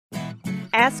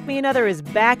Ask Me Another is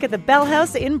back at the Bell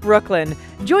House in Brooklyn.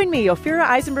 Join me, Ophira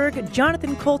Eisenberg,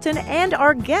 Jonathan Colton, and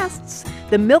our guests,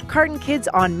 the Milk Carton Kids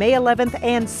on May 11th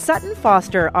and Sutton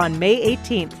Foster on May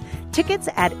 18th. Tickets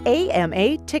at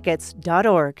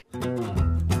amatickets.org.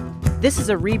 This is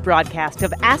a rebroadcast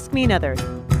of Ask Me Another.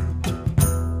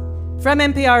 From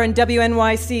NPR and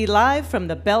WNYC, live from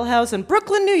the Bell House in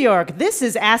Brooklyn, New York, this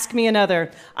is Ask Me Another.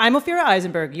 I'm Ophira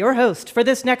Eisenberg, your host for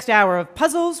this next hour of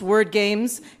puzzles, word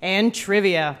games, and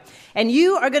trivia. And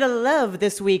you are going to love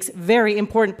this week's very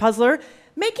important puzzler,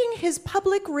 making his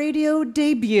public radio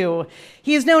debut.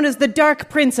 He is known as the Dark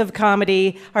Prince of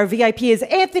Comedy. Our VIP is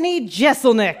Anthony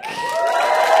Jeselnik.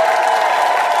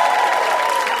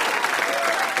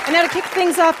 And now to kick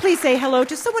things off, please say hello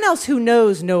to someone else who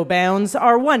knows no bounds,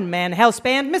 our one-man house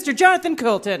band, Mr. Jonathan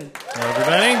Colton. Hello,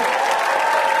 everybody.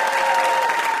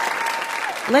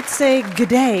 Let's say good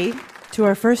day to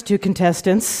our first two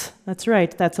contestants. That's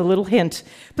right, that's a little hint.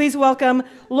 Please welcome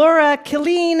Laura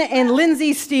Killeen and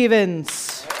Lindsay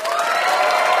Stevens.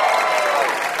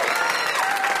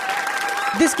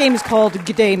 This game is called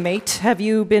G'day Mate. Have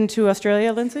you been to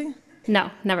Australia, Lindsay? No,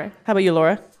 never. How about you,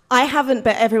 Laura? I haven't,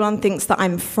 but everyone thinks that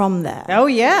I'm from there. Oh,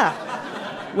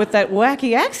 yeah. With that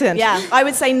wacky accent. Yeah, I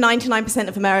would say 99%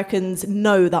 of Americans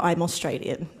know that I'm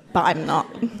Australian, but I'm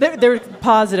not. They're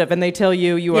positive, and they tell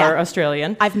you are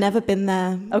Australian. I've never been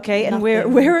there. Okay, and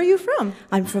where are you from?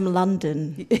 I'm from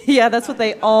London. Yeah, that's what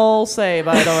they all say,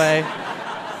 by the way.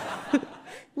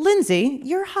 Lindsay,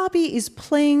 your hobby is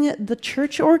playing the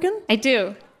church organ? I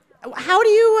do. How do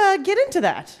you get into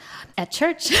that? At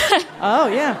church. Oh,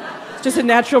 yeah. It's just a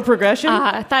natural progression?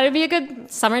 I thought it'd be a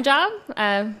good summer job.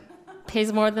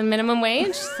 Pays more than minimum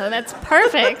wage, so that's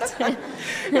perfect.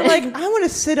 You're like, I want to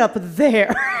sit up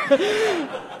there.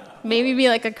 Maybe be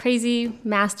like a crazy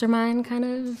mastermind kind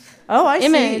of Oh, I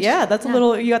image. see. Yeah, that's a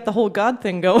little, you got the whole God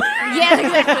thing going. Yeah,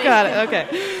 exactly. Got it, okay.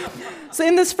 So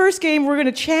in this first game, we're going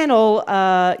to channel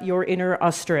your inner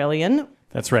Australian.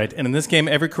 That's right. And in this game,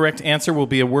 every correct answer will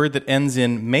be a word that ends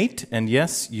in mate. And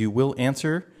yes, you will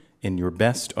answer in your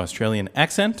best Australian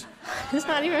accent. It's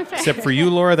not even fair. Except for you,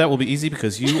 Laura, that will be easy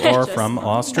because you are from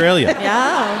Australia.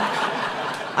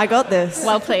 Yeah, I got this.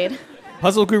 Well played.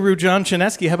 Puzzle guru John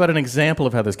Chinesky, how about an example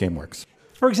of how this game works?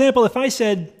 For example, if I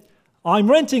said,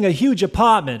 I'm renting a huge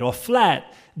apartment or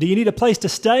flat, do you need a place to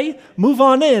stay? Move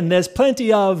on in, there's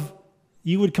plenty of...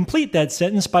 You would complete that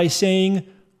sentence by saying,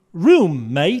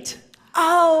 room, mate.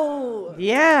 Oh!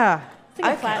 Yeah. It's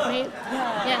like a flatmate.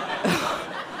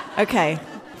 Yeah. Okay.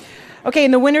 Okay,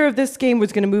 and the winner of this game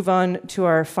was going to move on to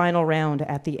our final round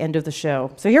at the end of the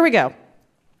show. So here we go.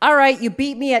 All right, you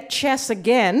beat me at chess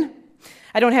again.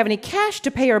 I don't have any cash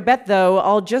to pay our bet, though.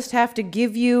 I'll just have to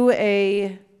give you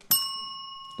a...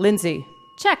 Lindsay.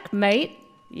 Checkmate.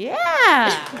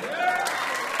 Yeah!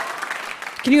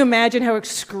 Can you imagine how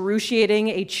excruciating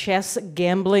a chess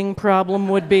gambling problem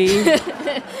would be?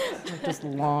 Just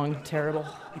long, terrible.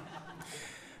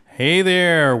 Hey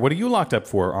there, what are you locked up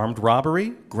for? Armed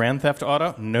robbery? Grand theft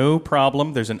auto? No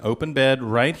problem. There's an open bed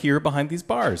right here behind these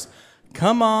bars.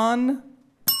 Come on.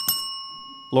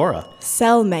 Laura.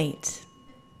 Cellmate.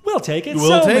 We'll take it.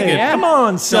 We'll take it. Yeah. Come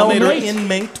on, Cellmate or cellmate.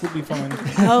 inmate would be fine.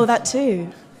 Oh, that too.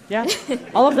 Yeah,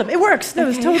 all of them. It works. That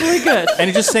was totally good. And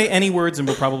you just say any words and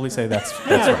we'll probably say that's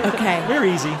right. Okay.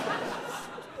 Very easy.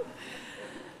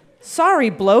 Sorry,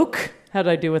 bloke. How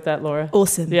did I do with that, Laura?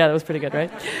 Awesome. Yeah, that was pretty good, right?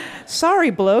 Sorry,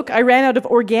 bloke. I ran out of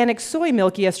organic soy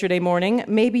milk yesterday morning.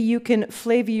 Maybe you can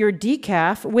flavor your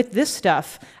decaf with this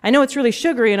stuff. I know it's really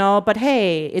sugary and all, but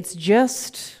hey, it's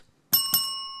just...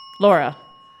 Laura.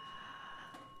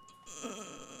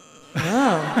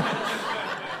 Oh.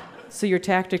 So your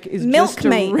tactic is just to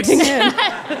ring in.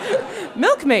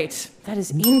 Milkmate. That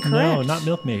is incorrect. No, not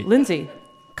milkmate. Lindsay.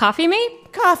 Coffee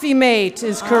mate? Coffee mate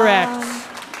is correct.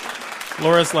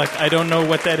 Laura's like, I don't know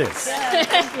what that is.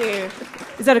 Thank you.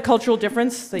 Is that a cultural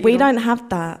difference? That you We don't have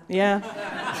that. Yeah.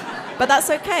 But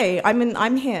that's okay.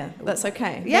 I'm here. That's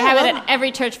okay. They have it at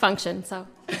every church function, so.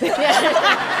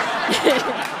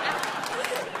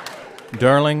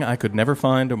 Darling, I could never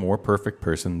find a more perfect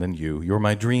person than you. You're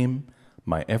my dream,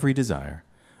 my every desire.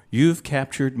 You've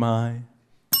captured my...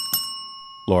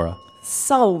 Laura.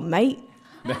 Soulmate.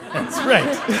 That's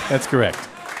right. That's correct.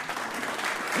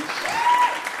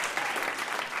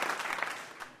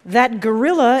 That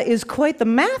gorilla is quite the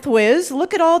math whiz.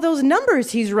 Look at all those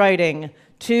numbers he's writing.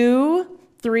 2,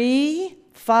 3,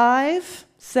 5,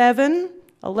 7,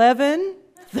 11,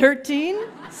 13,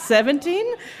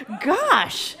 17.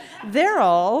 Gosh, they're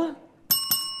all...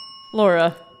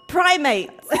 Laura.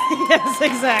 Primate. Yes,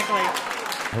 exactly.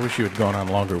 I wish you had gone on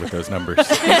longer with those numbers.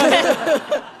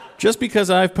 Just because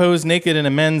I've posed naked in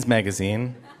a men's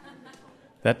magazine,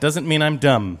 that doesn't mean I'm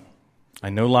dumb.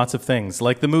 I know lots of things,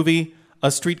 like the movie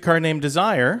A Streetcar Named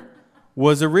Desire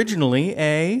was originally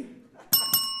a...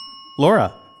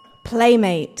 Laura.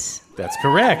 Playmate. That's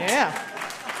correct. Yeah.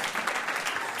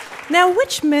 Now,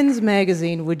 which men's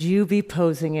magazine would you be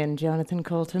posing in, Jonathan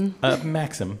Colton?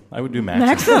 Maxim. I would do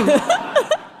Maxim.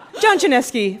 John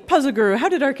Jeselnik, puzzle guru. How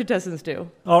did our contestants do?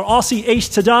 Our Aussie ace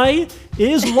today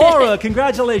is Laura.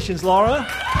 Congratulations, Laura.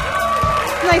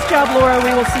 Nice job, Laura.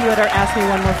 We will see you at our Ask Me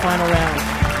One More final round.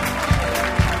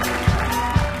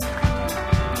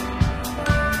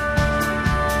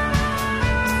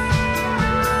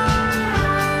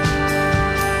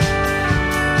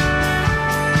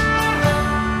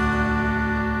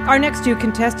 Our next two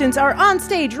contestants are on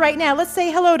stage right now. Let's say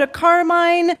hello to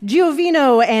Carmine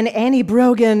Giovino and Annie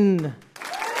Brogan.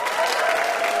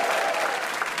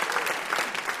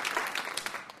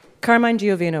 Carmine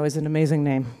Giovino is an amazing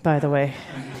name, by the way.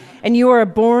 And you are a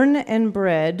born and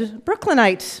bred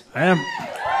Brooklynite. I am.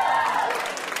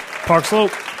 Park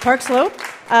Slope. Park Slope.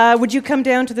 Would you come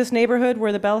down to this neighborhood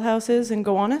where the Bell House is and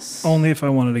go on us? Only if I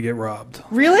wanted to get robbed.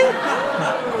 Really?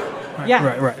 Yeah.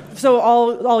 Right. So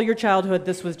all your childhood,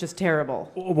 this was just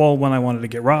terrible. Well, when I wanted to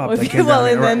get robbed, I Okay, came well,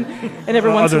 down and here, then and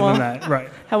every once in a while. Other than that, right.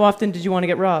 How often did you want to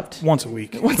get robbed? Once a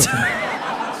week.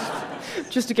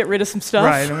 Just to get rid of some stuff.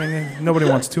 Right. I mean, nobody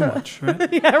wants too much,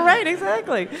 right? Yeah, right.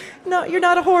 Exactly. No, you're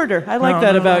not a hoarder. I like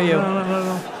that about you.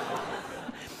 No.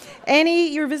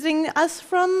 Annie, you're visiting us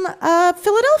from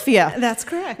Philadelphia. That's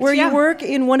correct. Where you work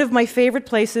in one of my favorite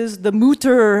places, the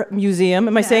Mutter Museum.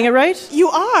 Am I saying it right? You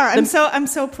are. I'm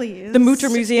so pleased. The Mutter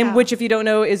Museum, Yeah. which, if you don't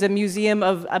know, is a museum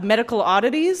of medical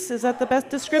oddities. Is that the best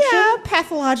description? Yeah,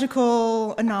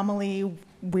 pathological anomaly,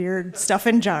 weird stuff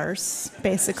in jars,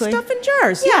 basically. Stuff in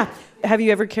jars. Yeah. Have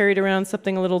you ever carried around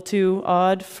something a little too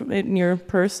odd in your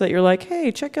purse that you're like,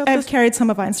 hey, check out I've this? carried some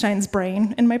of Einstein's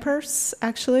brain in my purse,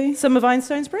 actually. Some of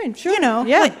Einstein's brain, sure. You know,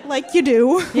 Yeah. like you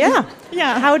do. Yeah.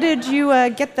 Yeah. How did you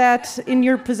get that in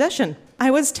your possession?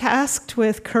 I was tasked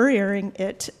with couriering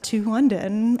it to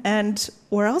London, and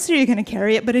where else are you going to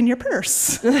carry it but in your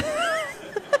purse?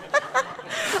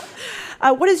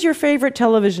 What is your favorite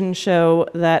television show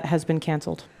that has been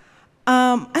canceled?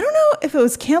 I don't know if it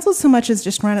was canceled so much as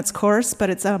just run its course, but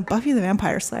it's Buffy the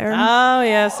Vampire Slayer. Oh,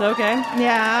 yes, okay.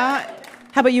 Yeah.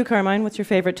 How about you, Carmine? What's your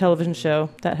favorite television show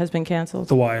that has been canceled?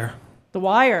 The Wire. The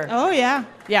Wire. Oh, yeah.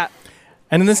 Yeah.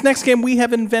 And in this next game, we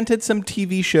have invented some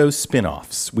TV show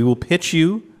spin-offs. We will pitch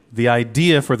you the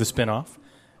idea for the spin-off,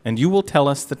 and you will tell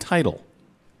us the title.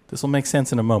 This will make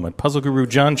sense in a moment. Puzzle guru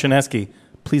John Jeselnik,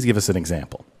 please give us an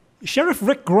example. Sheriff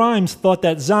Rick Grimes thought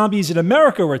that zombies in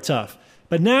America were tough,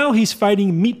 but now he's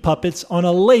fighting meat puppets on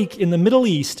a lake in the Middle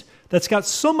East that's got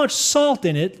so much salt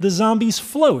in it the zombies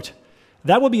float.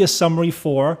 That would be a summary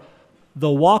for The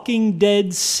Walking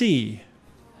Dead Sea.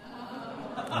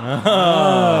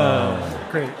 Oh,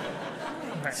 great.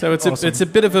 So it's a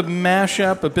bit of a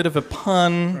mashup, a bit of a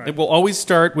pun. Right. It will always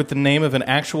start with the name of an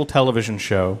actual television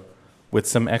show with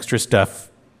some extra stuff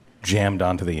jammed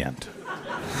onto the end.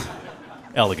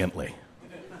 Elegantly.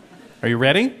 Are you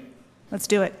ready? Let's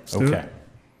do it. Okay.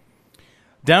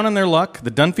 Down on their luck, the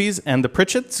Dunphys and the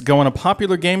Pritchetts go on a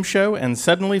popular game show and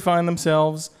suddenly find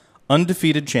themselves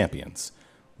undefeated champions.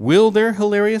 Will their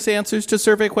hilarious answers to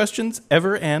survey questions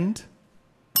ever end?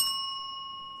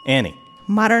 Annie.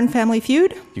 Modern Family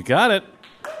Feud. You got it.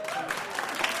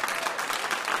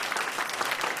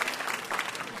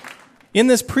 In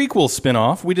this prequel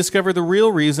spin-off, we discover the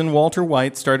real reason Walter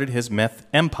White started his meth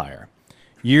empire.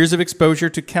 Years of exposure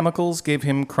to chemicals gave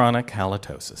him chronic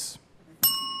halitosis.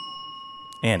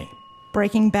 Annie.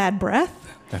 Breaking Bad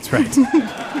Breath. That's right.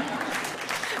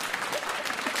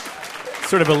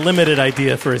 Sort of a limited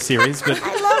idea for a series, but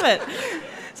I love it.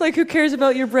 It's like, who cares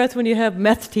about your breath when you have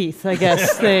meth teeth, I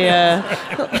guess.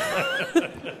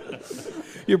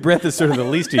 Your breath is sort of the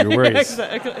least of your worries.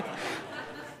 Exactly.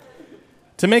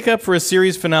 To make up for a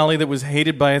series finale that was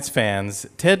hated by its fans,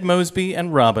 Ted Mosby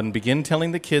and Robin begin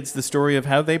telling the kids the story of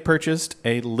how they purchased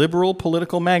a liberal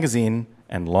political magazine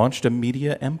and launched a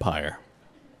media empire.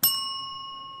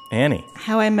 Annie.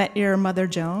 How I Met Your Mother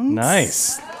Jones.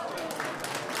 Nice.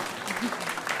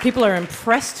 People are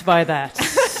impressed by that.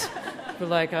 They're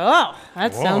like, oh,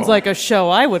 that sounds like a show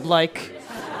I would like.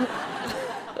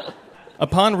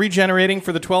 Upon regenerating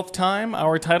for the 12th time,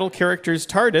 our title character's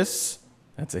TARDIS,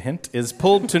 that's a hint, is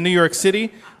pulled to New York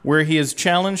City, where he is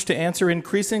challenged to answer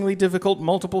increasingly difficult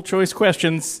multiple-choice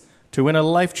questions to win a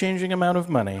life-changing amount of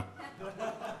money.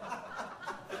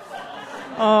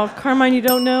 Oh, Carmine, you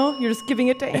don't know? You're just giving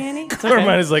it to Annie? It's okay.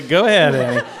 Carmine is like, go ahead,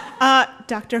 Annie.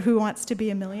 Doctor Who Wants to Be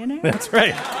a Millionaire. That's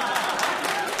right.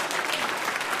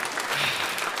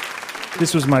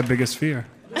 This was my biggest fear.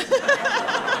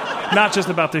 Not just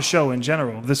about this show in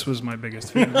general. This was my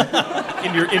biggest fear.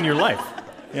 in your life.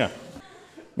 Yeah.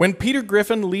 When Peter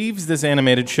Griffin leaves this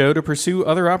animated show to pursue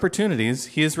other opportunities,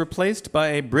 he is replaced by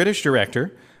a British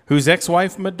director whose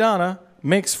ex-wife Madonna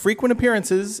makes frequent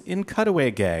appearances in cutaway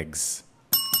gags.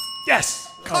 Yes!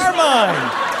 Carmine!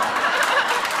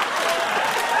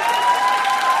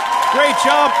 Great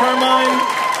job, Carmine!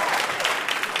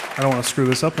 I don't want to screw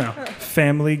this up now.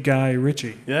 Family Guy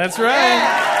Ritchie. That's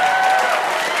right.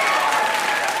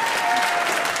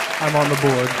 I'm on the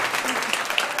board.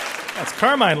 That's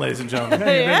Carmine, ladies and gentlemen.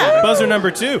 Buzzer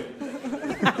number 2.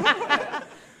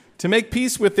 To make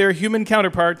peace with their human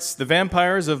counterparts, the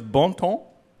vampires of Bonton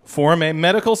form a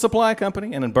medical supply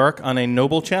company and embark on a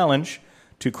noble challenge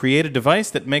to create a device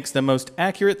that makes the most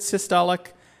accurate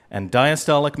systolic and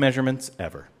diastolic measurements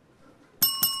ever.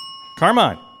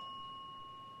 Carmine.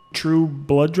 True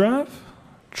Blood Drive?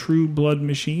 True Blood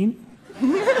Machine?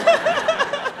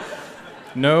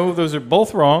 No, those are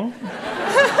both wrong.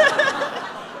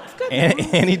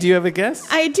 Annie, do you have a guess?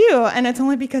 I do, and it's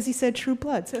only because he said True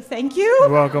Blood. So thank you. You're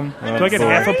welcome. Do I get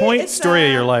half a point? It's, Story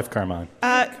of your life, Carmine.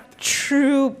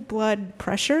 True blood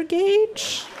pressure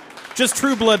gauge. Just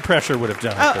true blood pressure would have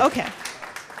done it. Oh, okay.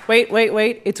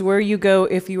 Wait. It's where you go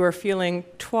if you are feeling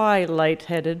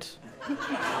twilight-headed.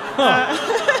 Wow.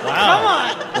 Come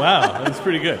on. Wow, that's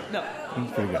pretty good. No.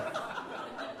 That's pretty good.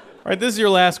 All right, this is your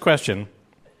last question.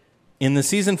 In the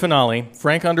season finale,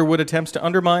 Frank Underwood attempts to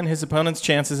undermine his opponent's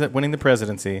chances at winning the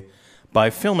presidency by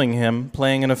filming him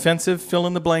playing an offensive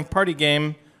fill-in-the-blank party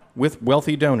game with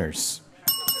wealthy donors.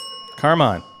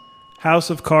 Carmine.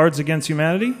 House of Cards Against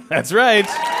Humanity? That's right.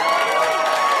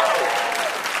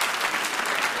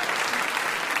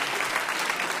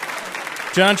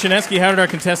 John Chinesky, how did our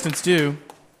contestants do?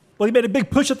 Well, you made a big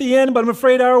push at the end, but I'm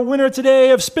afraid our winner today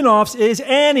of spin-offs is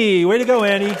Annie. Way to go,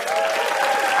 Annie.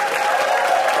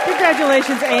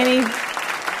 Congratulations, Annie.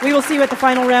 We will see you at the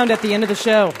final round at the end of the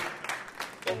show.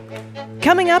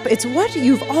 Coming up, it's What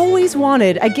You've Always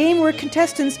Wanted, a game where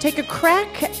contestants take a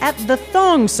crack at the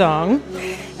Thong Song.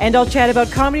 And I'll chat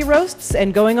about comedy roasts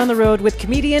and going on the road with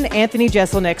comedian Anthony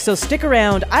Jeselnik. So stick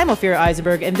around. I'm Ophira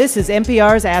Eisenberg, and this is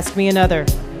NPR's Ask Me Another.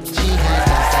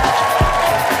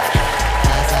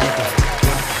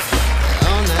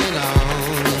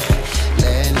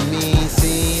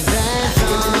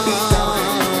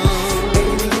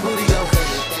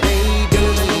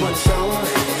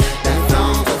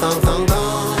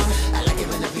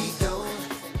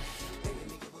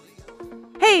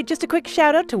 Just a quick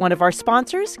shout out to one of our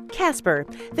sponsors, Casper.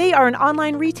 They are an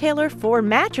online retailer for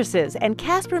mattresses, and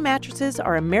Casper mattresses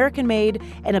are American-made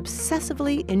and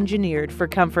obsessively engineered for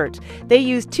comfort. They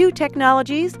use 2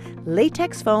 technologies,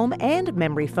 latex foam and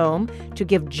memory foam, to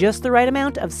give just the right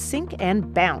amount of sink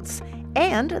and bounce.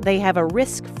 And they have a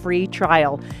risk-free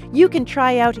trial. You can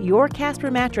try out your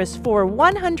Casper mattress for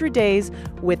 100 days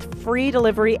with free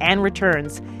delivery and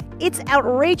returns. It's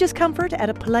outrageous comfort at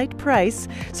a polite price.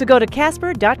 So go to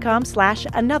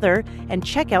casper.com/another and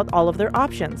check out all of their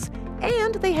options.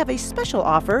 And they have a special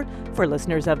offer for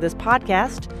listeners of this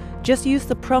podcast. Just use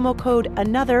the promo code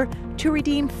ANOTHER to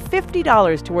redeem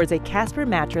 $50 towards a Casper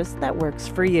mattress that works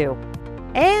for you.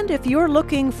 And if you're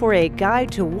looking for a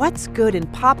guide to what's good in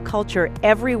pop culture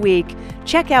every week,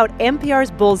 check out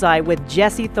NPR's Bullseye with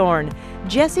Jesse Thorne.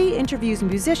 Jesse interviews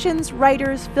musicians,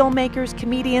 writers, filmmakers,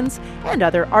 comedians, and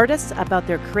other artists about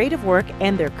their creative work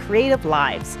and their creative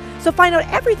lives. So find out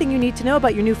everything you need to know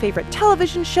about your new favorite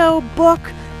television show, book,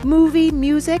 movie,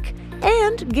 music,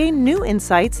 and gain new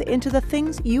insights into the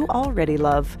things you already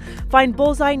love. Find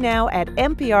Bullseye now at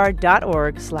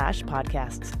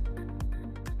npr.org/podcasts.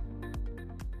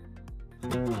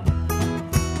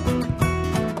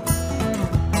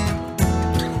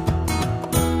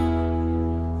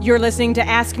 You're listening to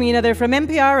Ask Me Another from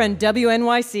NPR and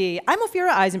WNYC. I'm Ophira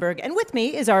Eisenberg, and with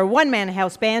me is our one-man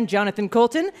house band, Jonathan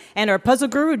Colton, and our puzzle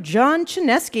guru, John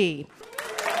Chinesky.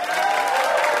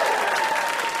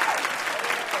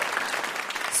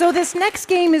 So this next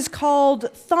game is called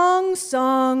Thong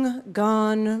Song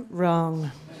Gone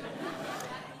Wrong.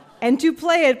 And to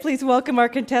play it, please welcome our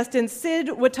contestants, Sid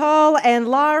Whitall and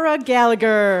Lara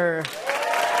Gallagher.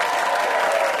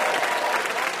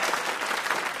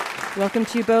 Welcome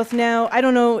to you both. Now, I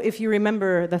don't know if you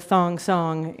remember the Thong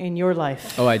Song in your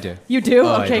life. Oh, I do. You do?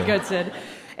 Oh, okay, I do. Good, Sid.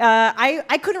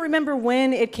 I couldn't remember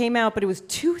when it came out, but it was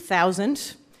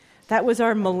 2000. That was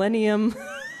our millennium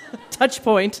touch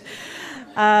point.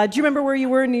 Do you remember where you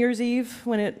were New Year's Eve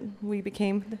when we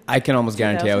became? I can almost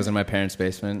guarantee 2000? I was in my parents'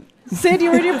 basement. Sid,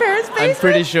 you were in your parents' basement? I'm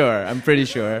pretty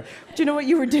sure. Do you know what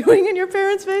you were doing in your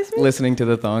parents' basement? Listening to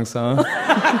the Thong Song.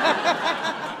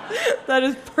 That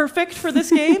is perfect for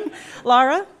this game.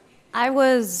 Lara? I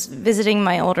was visiting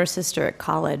my older sister at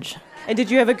college. And did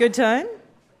you have a good time?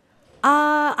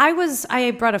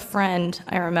 I brought a friend,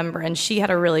 I remember, and she had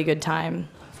a really good time.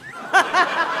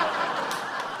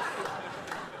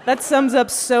 That sums up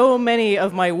so many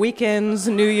of my weekends,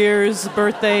 New Year's,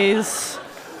 birthdays.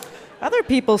 Other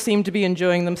people seem to be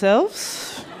enjoying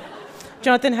themselves.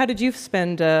 Jonathan, how did you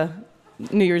spend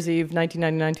New Year's Eve,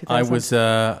 1999, 2000?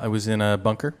 I was in a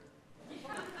bunker.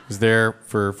 I was there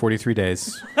for 43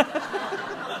 days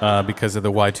because of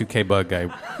the Y2K bug. I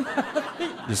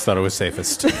just thought it was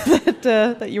safest.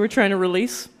 that you were trying to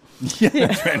release? Yeah.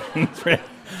 That's right.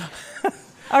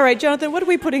 All right, Jonathan, what are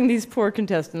we putting these poor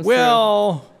contestants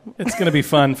Well, it's going to be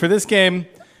fun. For this game,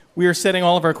 we are setting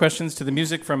all of our questions to the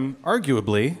music from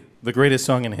arguably the greatest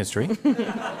song in history,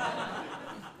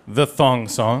 the Thong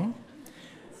Song.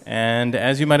 And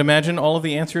as you might imagine, all of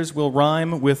the answers will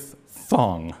rhyme with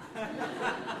thong.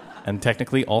 And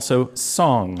technically also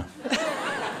song.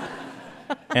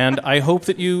 And I hope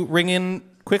that you ring in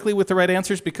quickly with the right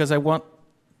answers because I want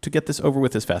to get this over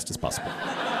with as fast as possible.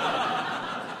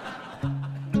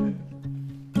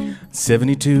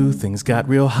 72, things got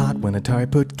real hot when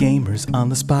Atari put gamers on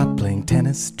the spot playing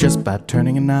tennis just by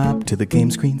turning a knob to the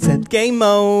game screen said game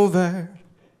over.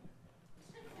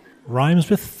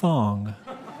 Rhymes with thong.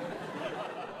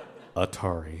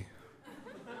 Atari.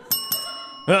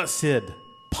 Sid.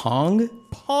 Pong?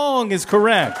 Pong is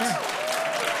correct.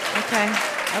 Okay.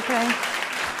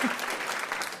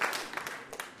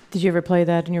 Did you ever play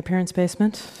that in your parents'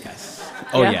 basement? Yes.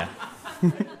 Oh, yeah.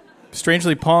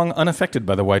 Strangely, Pong unaffected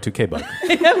by the Y2K bug.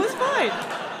 Yeah, it was fine.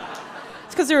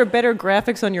 It's because there were better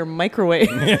graphics on your microwave.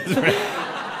 That's right.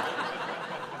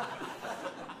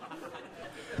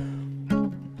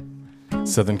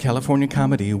 Southern California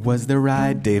comedy was the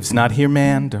ride. Dave's not here,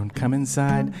 man, don't come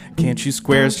inside. Can't you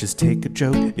squares just take a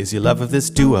joke? Is your love of this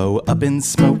duo up in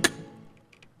smoke?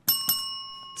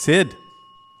 Sid.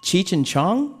 Cheech and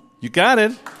Chong? You got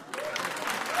it.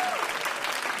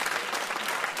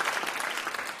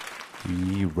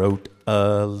 He wrote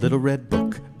a little red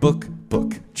book.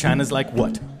 China's like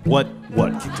what?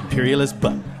 Kicked imperialist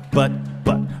butt.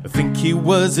 I think he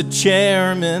was a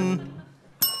chairman.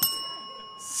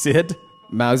 Sid?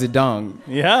 Mao Zedong.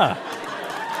 Yeah.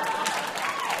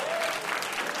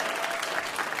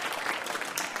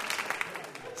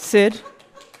 Sid,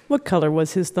 what color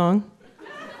was his thong?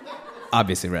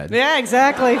 Obviously red. Yeah,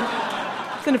 exactly.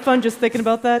 Isn't it fun just thinking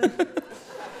about that?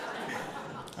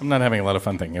 I'm not having a lot of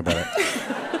fun thinking about it.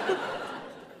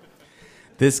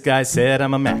 This guy said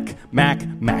I'm a Mac.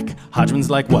 Hodgman's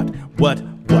like what?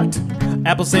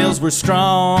 Apple sales were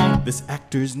strong. This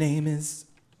actor's name is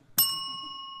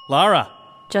Lara.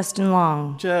 Justin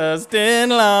Long. Justin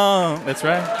Long. That's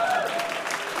right.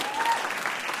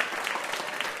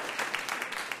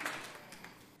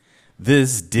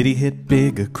 This ditty hit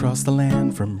big across the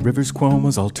land from Rivers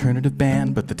Cuomo's alternative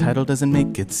band, but the title doesn't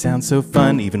make it sound so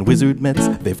fun. Even Wizard Mets,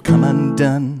 they've come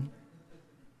undone.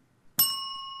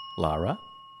 Lara?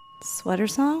 Sweater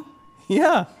Song?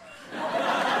 Yeah.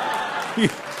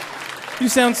 You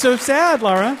sound so sad,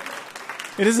 Lara.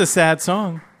 It is a sad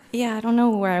song. Yeah, I don't know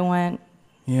where I went.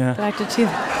 Yeah. Back to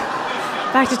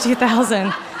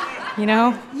 2000, you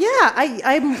know? Yeah,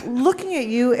 I'm looking at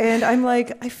you and I'm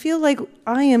like, I feel like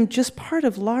I am just part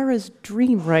of Lara's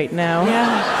dream right now.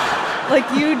 Yeah. Like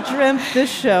you dreamt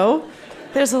this show.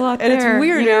 There's a lot and there. And it's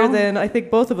weirder you know? than I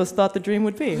think both of us thought the dream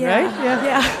would be, yeah. right?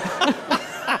 Yeah.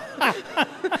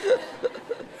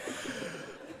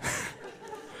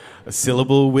 A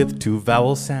syllable with two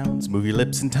vowel sounds. Move your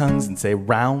lips and tongues and say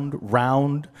round,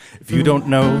 round. If you don't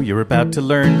know, you're about to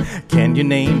learn. Can you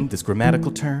name this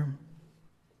grammatical term?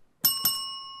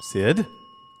 Sid?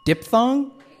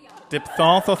 Diphthong?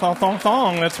 Diphthong,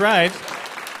 thong. That's right.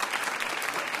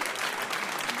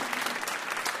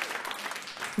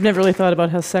 I've never really thought about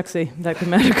how sexy that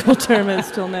grammatical term is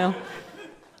till now.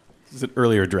 This is an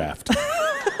earlier draft. All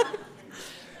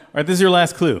right, this is your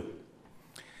last clue.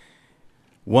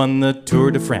 Won the Tour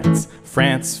de France.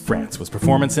 France was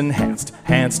performance enhanced.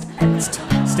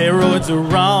 Steroids are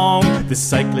wrong. This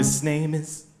cyclist's name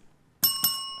is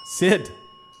Sid.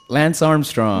 Lance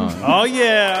Armstrong. Oh,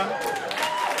 yeah.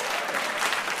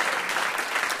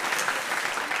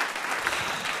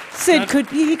 Sid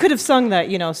he could have sung that,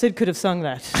 you know. Sid could have sung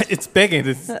that. It's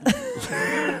begging.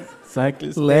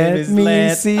 Cyclist Let name is me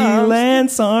Lance see Armstrong.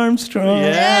 Lance Armstrong.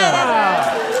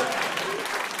 Yeah.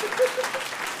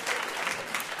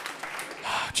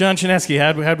 John Chinesky,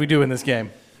 how'd we do in this game?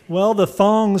 Well, the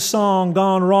Thong Song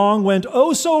gone wrong went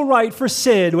oh so right for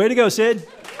Sid. Way to go, Sid.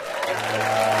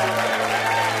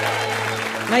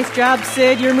 Nice job,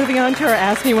 Sid. You're moving on to our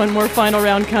Ask Me One More final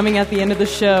round coming at the end of the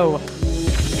show.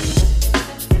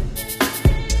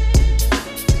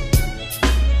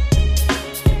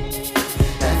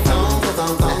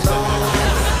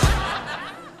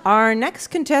 Our next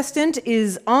contestant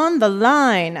is on the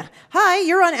line. Hi,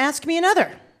 you're on Ask Me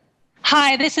Another.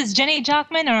 Hi, this is Jenny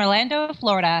Jockman in Orlando,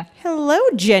 Florida. Hello,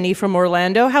 Jenny from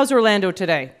Orlando. How's Orlando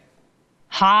today?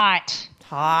 Hot.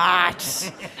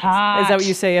 Hot. Hot. Is that what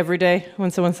you say every day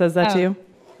when someone says that to you?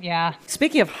 Yeah.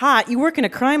 Speaking of hot, you work in a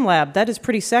crime lab. That is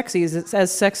pretty sexy. Is it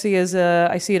as sexy as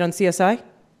I see it on CSI?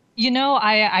 You know,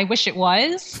 I wish it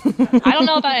was. I don't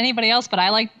know about anybody else, but I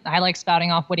like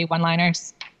spouting off witty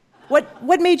one-liners.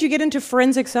 What made you get into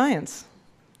forensic science?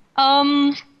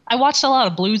 I watched a lot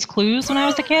of Blue's Clues when I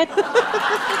was a kid.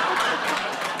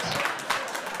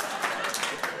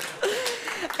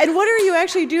 And what are you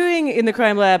actually doing in the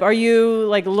crime lab? Are you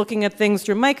like looking at things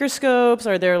through microscopes?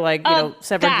 Are there like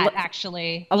severed? That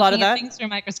actually. A lot of Looking at that. things through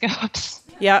microscopes.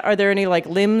 Yeah. Are there any like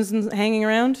limbs hanging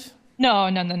around? No.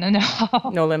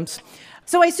 No limbs.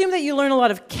 So I assume that you learn a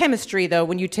lot of chemistry though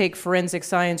when you take forensic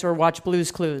science or watch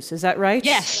Blue's Clues. Is that right?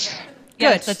 Yes. Good.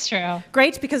 Yes, that's true.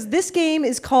 Great, because this game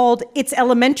is called It's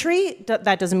Elementary.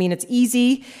 That doesn't mean it's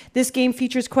easy. This game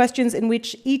features questions in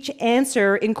which each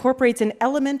answer incorporates an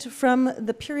element from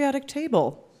the periodic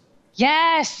table.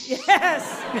 Yes.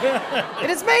 Yes. It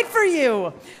is made for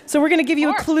you. So we're going to give you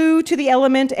a clue to the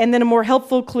element and then a more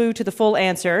helpful clue to the full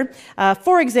answer.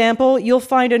 For example, you'll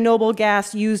find a noble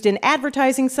gas used in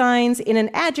advertising signs in an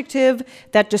adjective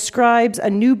that describes a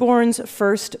newborn's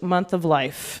first month of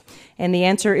life. And the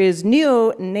answer is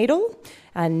neonatal.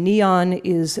 Neon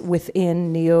is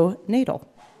within neonatal.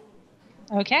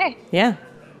 Okay. Yeah.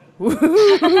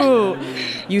 Woo-hoo.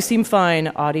 You seem fine,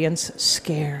 audience.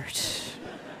 Scared.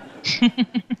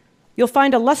 You'll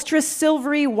find a lustrous,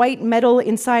 silvery white metal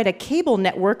inside a cable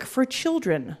network for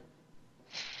children.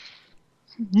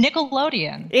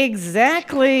 Nickelodeon.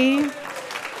 Exactly.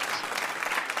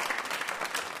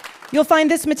 You'll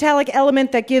find this metallic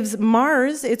element that gives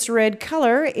Mars its red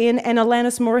color in an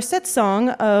Alanis Morissette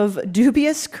song of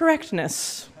dubious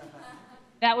correctness.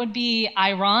 That would be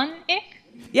ironic.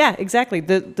 Yeah, exactly.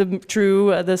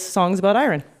 The song's about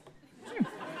iron.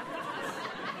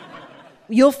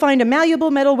 You'll find a malleable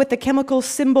metal with the chemical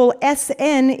symbol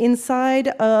SN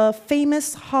inside a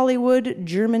famous Hollywood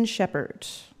German Shepherd.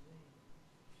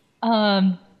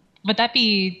 Would that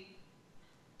be...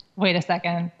 Wait a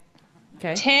second.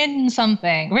 Okay. Tin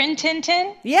something. Rin Tin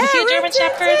Tin? Yeah, Is he a Rin German Tin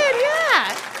Shepherd? Tin,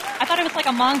 yeah. I thought it was like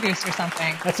a mongoose or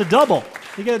something. That's a double.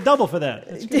 You get a double for that.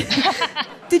 That's good.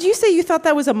 Did you say you thought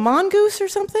that was a mongoose or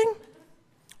something?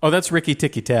 Oh, that's Ricky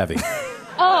Tikki Tavi.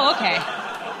 Oh, okay.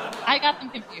 I got them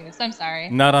confused. I'm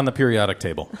sorry. Not on the periodic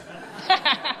table.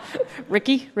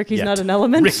 Ricky? Ricky's Yet. not an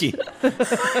element? Ricky.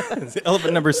 It's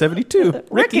element number 72.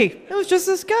 Ricky. It was just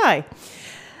this guy.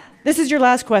 This is your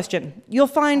last question. You'll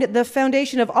find the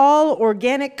foundation of all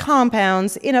organic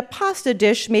compounds in a pasta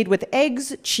dish made with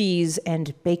eggs, cheese,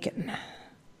 and bacon.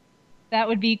 That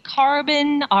would be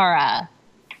carbonara.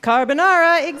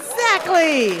 Carbonara,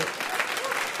 exactly.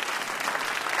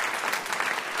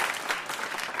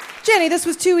 Jenny, this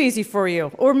was too easy for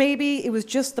you. Or maybe it was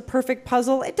just the perfect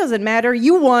puzzle. It doesn't matter.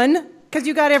 You won, because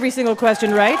you got every single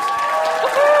question right.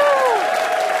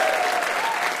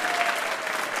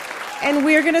 And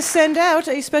we're going to send out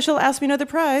a special Ask Me Another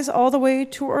prize all the way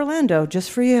to Orlando,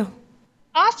 just for you.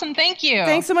 Awesome, thank you.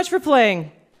 Thanks so much for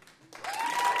playing.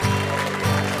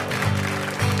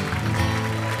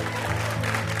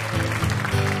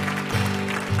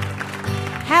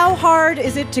 How hard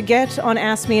is it to get on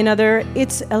Ask Me Another?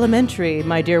 It's elementary,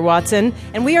 my dear Watson.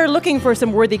 And we are looking for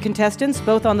some worthy contestants,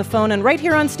 both on the phone and right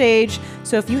here on stage.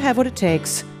 So if you have what it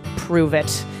takes, prove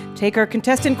it. Take our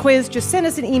contestant quiz. Just send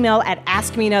us an email at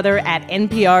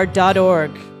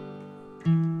askmeanother@npr.org.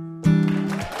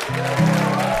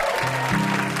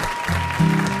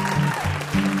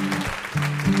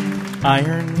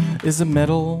 Iron is a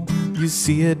metal, you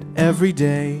see it every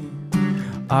day.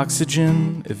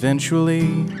 Oxygen eventually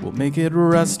will make it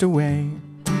rust away.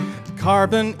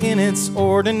 Carbon in its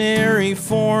ordinary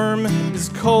form is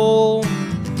coal.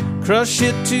 Crush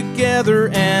it together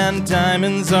and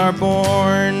diamonds are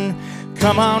born.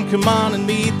 Come on and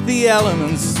meet the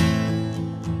elements.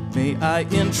 May I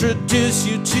introduce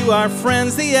you to our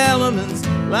friends, the elements.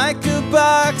 Like a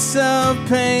box of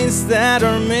paints that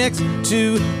are mixed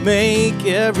to make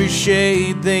every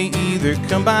shade. They either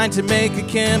combine to make a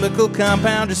chemical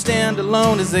compound or stand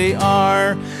alone as they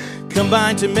are.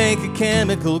 Combine to make a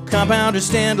chemical compound or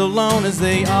stand alone as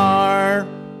they are.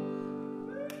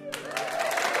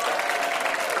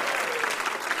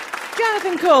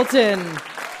 Jonathan Colton.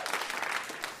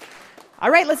 All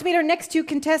right, let's meet our next two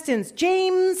contestants,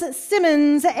 James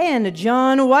Simmons and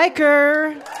John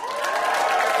Weicker.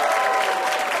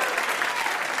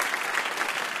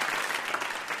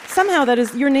 Somehow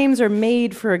your names are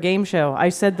made for a game show. I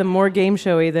said them more game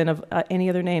showy than of any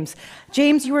other names.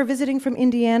 James, you are visiting from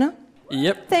Indiana.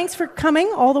 Yep. Thanks for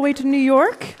coming all the way to New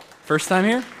York. First time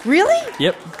here? Really?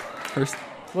 Yep. First.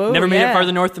 Whoa, Never made it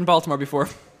farther north than Baltimore before.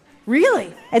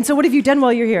 Really? And so what have you done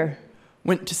while you're here?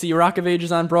 Went to see Rock of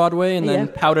Ages on Broadway and then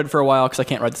pouted for a while because I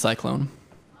can't ride the Cyclone.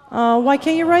 Why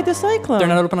can't you ride the Cyclone? They're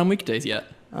not open on weekdays yet.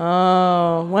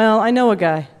 Oh, well, I know a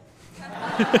guy.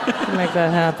 To make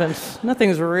that happen.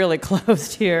 Nothing's really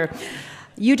closed here.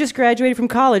 You just graduated from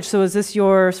college, so is this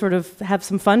your sort of have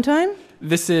some fun time?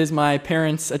 This is my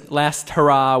parents' last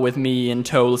hurrah with me in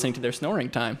tow listening to their snoring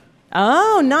time.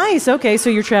 Oh, nice. Okay, so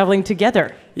you're traveling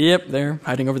together. Yep, they're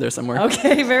hiding over there somewhere.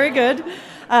 Okay, very good.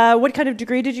 What kind of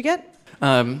degree did you get?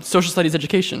 Social studies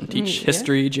education. Teach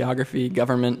history, geography,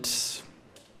 government,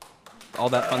 all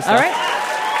that fun stuff. All right.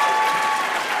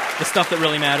 The stuff that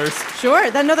really matters.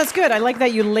 Sure. That's good. I like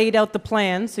that you laid out the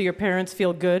plan so your parents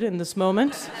feel good in this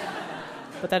moment.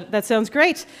 But that sounds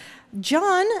great.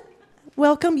 John,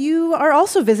 welcome. You are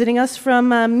also visiting us from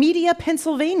Media,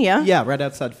 Pennsylvania. Yeah, right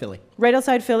outside Philly. Right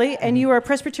outside Philly, and you are a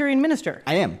Presbyterian minister.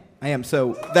 I am.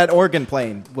 So that organ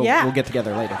playing, we'll get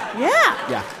together later. Yeah.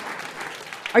 Yeah.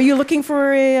 Are you looking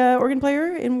for a organ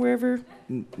player in wherever?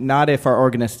 Not if our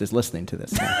organist is listening to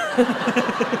this.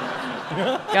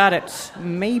 Got it.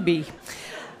 Maybe.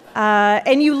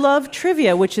 And you love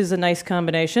trivia, which is a nice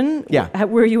combination. Yeah.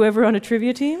 Were you ever on a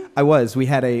trivia team? I was. We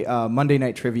had a Monday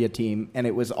night trivia team, and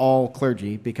it was all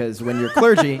clergy, because when you're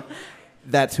clergy,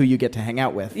 that's who you get to hang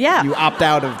out with. Yeah. You opt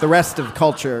out of the rest of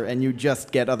culture, and you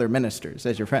just get other ministers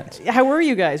as your friends. How were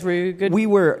you guys? Were you good? We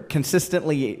were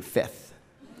consistently fifth.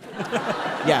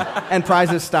 Yeah, and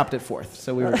prizes stopped at fourth,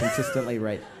 so we were consistently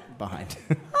right behind.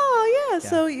 Oh, yeah.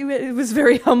 So it was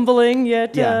very humbling,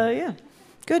 yet, yeah.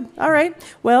 Good. All right.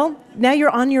 Well, now you're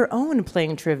on your own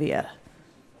playing trivia.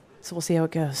 So we'll see how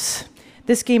it goes.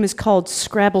 This game is called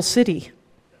Scrabble City.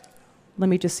 Let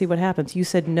me just see what happens. You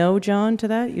said no, John, to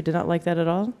that? You did not like that at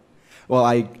all? Well,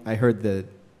 I heard the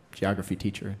geography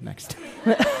teacher next.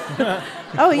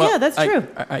 Yeah, that's true.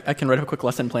 I can write up a quick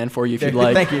lesson plan for you if you'd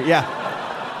like. Thank you, yeah.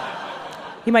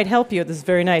 He might help you. This is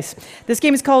very nice. This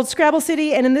game is called Scrabble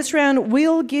City, and in this round,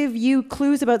 we'll give you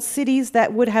clues about cities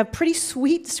that would have pretty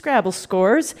sweet Scrabble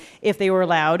scores if they were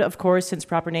allowed, of course, since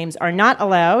proper names are not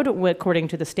allowed according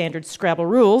to the standard Scrabble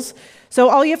rules. So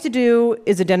all you have to do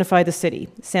is identify the city.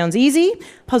 Sounds easy?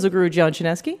 Puzzle guru John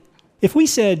Chinesky? If we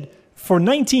said, for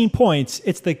 19 points,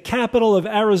 it's the capital of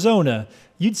Arizona,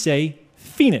 you'd say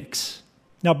Phoenix.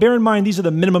 Now, bear in mind, these are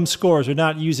the minimum scores. We're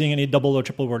not using any double or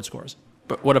triple word scores.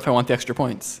 But what if I want the extra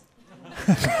points?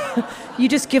 You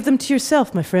just give them to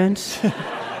yourself, my friend.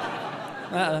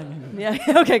 Yeah.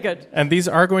 Okay, good. And these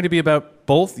are going to be about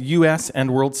both U.S.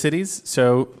 and world cities,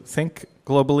 so think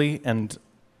globally and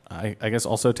I guess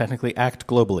also technically act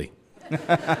globally.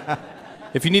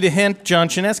 If you need a hint, John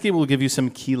Chinesky will give you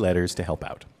some key letters to help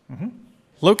out. Mm-hmm.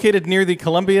 Located near the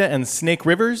Columbia and Snake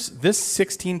Rivers, this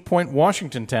 16-point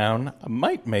Washington town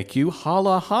might make you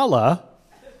holla holla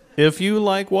if you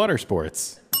like water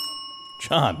sports.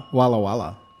 John. Walla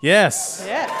Walla. Yes.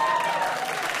 Yeah.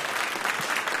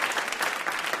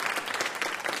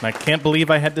 I can't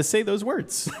believe I had to say those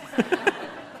words.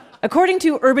 According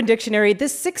to Urban Dictionary,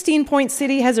 this 16-point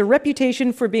city has a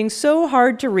reputation for being so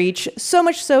hard to reach, so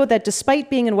much so that despite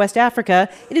being in West Africa,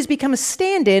 it has become a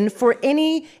stand-in for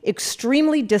any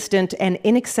extremely distant and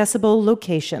inaccessible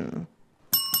location.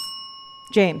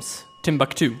 James.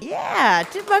 Timbuktu. Yeah,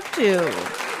 Timbuktu.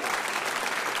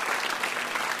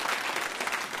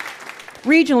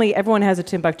 Regionally, everyone has a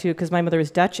Timbuktu because my mother is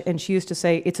Dutch, and she used to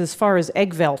say, it's as far as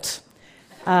Eggveld.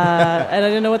 And I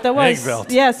didn't know what that was.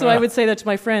 Eggveld. Yeah, so I would say that to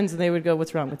my friends, and they would go,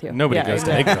 what's wrong with you? Nobody goes to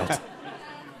Eggveld.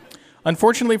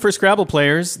 Unfortunately for Scrabble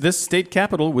players, this state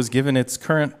capital was given its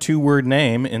current two-word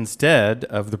name instead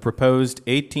of the proposed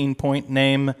 18-point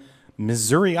name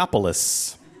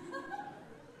Missouriopolis.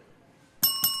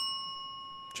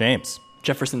 James.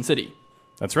 Jefferson City.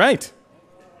 That's right.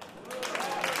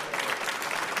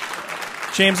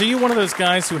 James, are you one of those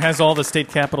guys who has all the state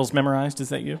capitals memorized? Is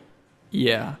that you?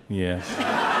 Yeah. Yeah.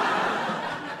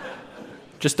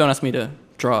 Just don't ask me to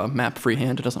draw a map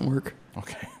freehand. It doesn't work.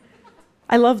 Okay.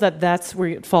 I love that that's where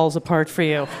it falls apart for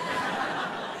you.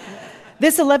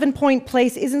 This 11-point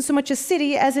place isn't so much a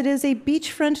city as it is a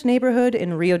beachfront neighborhood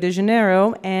in Rio de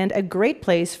Janeiro and a great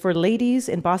place for ladies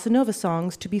in bossa nova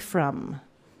songs to be from.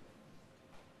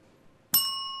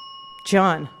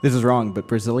 John. This is wrong, but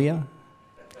Brasilia?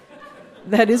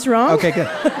 That is wrong. Okay, good.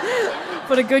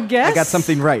 but a good guess. I got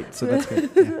something right, so that's good.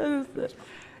 Yeah.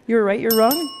 You're right, you're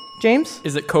wrong. James?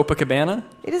 Is it Copacabana?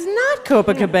 It is not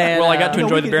Copacabana. Well, I got to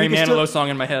enjoy the Barry we could Manilow still- song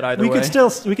in my head either We way.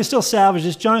 could still salvage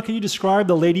this. John, can you describe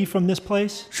the lady from this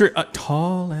place? Sure.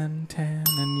 Tall and tan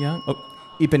and young. Oh,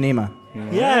 Ipanema.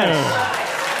 Yes.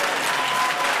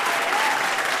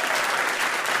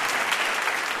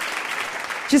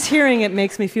 Just hearing it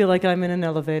makes me feel like I'm in an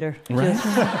elevator. Right.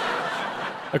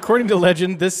 According to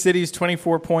legend, this city's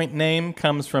 24-point name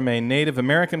comes from a Native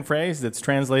American phrase that's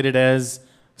translated as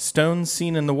stones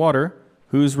seen in the water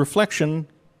whose reflection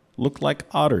looked like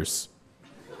otters.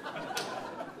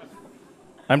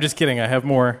 I'm just kidding. I have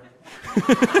more.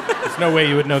 There's no way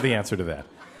you would know the answer to that.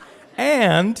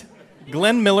 And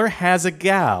Glenn Miller has a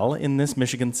gal in this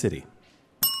Michigan city.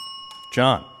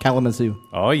 John. Kalamazoo.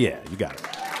 Oh, yeah. You got it.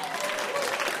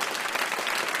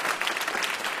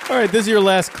 All right, this is your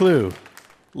last clue.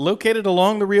 Located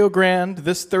along the Rio Grande,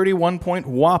 this 31-point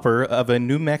whopper of a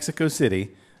New Mexico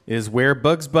city is where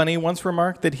Bugs Bunny once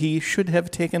remarked that he should have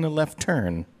taken a left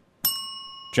turn.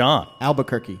 John.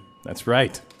 Albuquerque. That's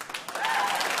right.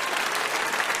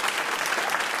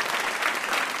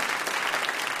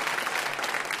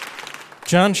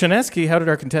 John Chinesky, how did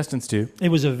our contestants do? It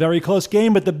was a very close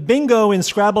game, but the bingo in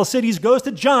Scrabble Cities goes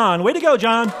to John. Way to go,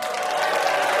 John.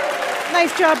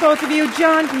 Nice job, both of you.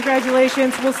 John,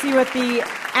 congratulations. We'll see you at the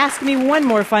Ask Me One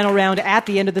More final round at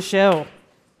the end of the show.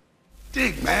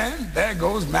 Dig, man. There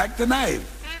goes Mac the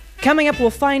Knife. Coming up, we'll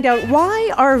find out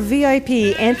why our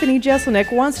VIP, Anthony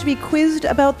Jeselnik, wants to be quizzed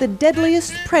about the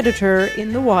deadliest predator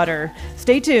in the water.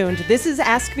 Stay tuned. This is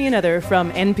Ask Me Another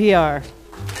from NPR.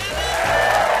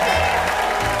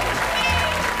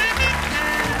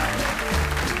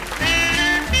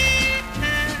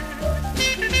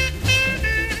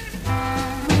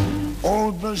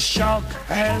 Oh, the shark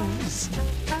has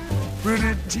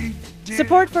pretty teeth.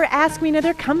 Support for Ask Me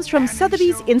Another comes from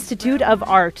Sotheby's Institute of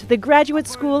Art, the graduate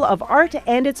school of art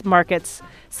and its markets.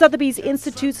 Sotheby's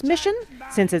Institute's mission,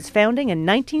 since its founding in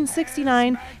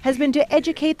 1969, has been to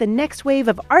educate the next wave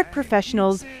of art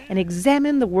professionals and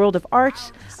examine the world of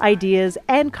art, ideas,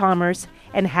 and commerce,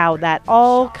 and how that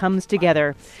all comes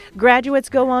together. Graduates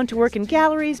go on to work in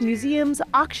galleries, museums,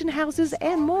 auction houses,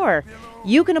 and more.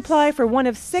 You can apply for one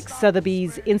of 6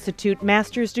 Sotheby's Institute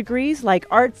master's degrees like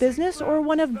art business or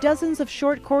one of dozens of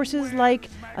short courses like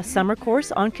a summer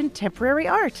course on contemporary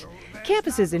art.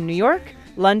 Campuses in New York,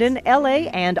 London, LA,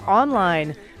 and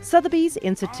online.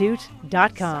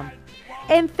 Sotheby'sInstitute.com.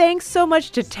 And thanks so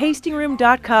much to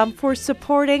TastingRoom.com for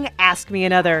supporting Ask Me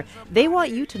Another. They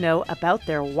want you to know about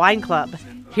their wine club.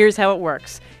 Here's how it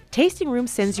works. Tasting Room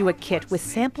sends you a kit with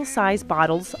sample-size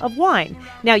bottles of wine.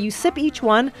 Now you sip each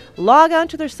one, log on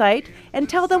to their site, and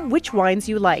tell them which wines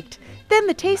you liked. Then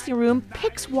the Tasting Room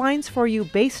picks wines for you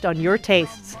based on your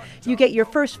tastes. You get your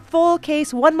first full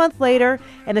case 1 month later,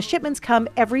 and the shipments come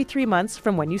every 3 months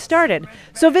from when you started.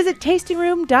 So visit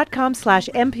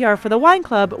tastingroom.com/NPR for the wine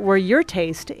club, where your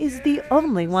taste is the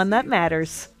only one that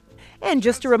matters. And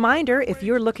just a reminder, if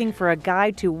you're looking for a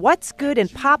guide to what's good in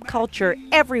pop culture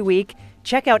every week,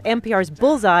 check out NPR's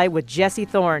Bullseye with Jesse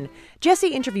Thorne. Jesse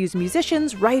interviews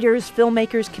musicians, writers,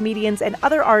 filmmakers, comedians, and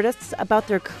other artists about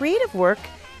their creative work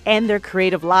and their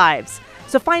creative lives.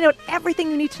 So find out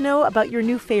everything you need to know about your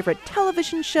new favorite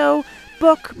television show,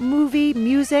 book, movie,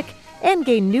 music, and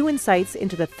gain new insights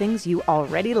into the things you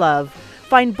already love.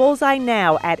 Find Bullseye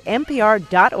now at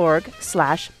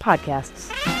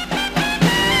npr.org/podcasts.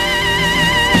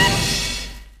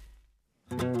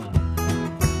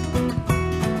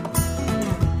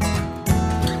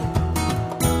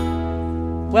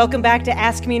 Welcome back to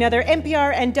Ask Me Another,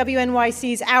 NPR and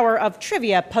WNYC's hour of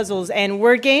trivia, puzzles, and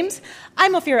word games.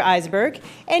 I'm Ophira Eisberg,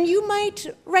 and you might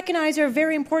recognize our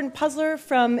very important puzzler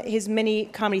from his many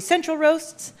Comedy Central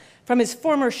roasts, from his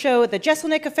former show, The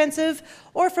Jeselnik Offensive,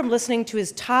 or from listening to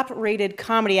his top-rated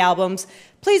comedy albums.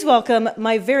 Please welcome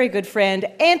my very good friend,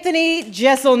 Anthony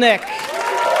Jeselnik.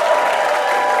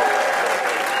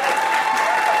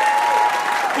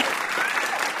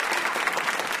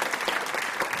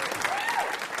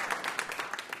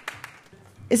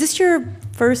 Is this your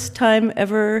first time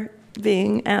ever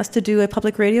being asked to do a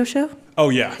public radio show? Oh,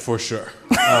 yeah, for sure.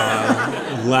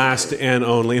 Last and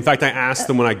only. In fact, I asked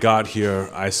them when I got here,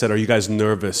 I said, are you guys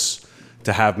nervous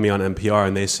to have me on NPR?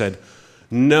 And they said,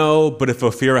 no, but if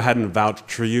Ophira hadn't vouched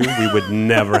for you, we would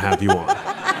never have you on.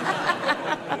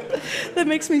 That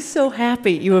makes me so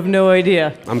happy. You have no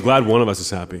idea. I'm glad one of us is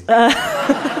happy.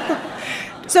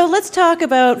 So let's talk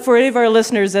about, for any of our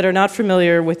listeners that are not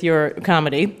familiar with your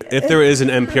comedy. If there is an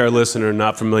NPR listener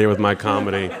not familiar with my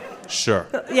comedy, sure.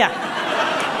 Yeah.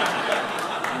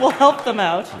 We'll help them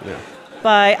out. Yeah.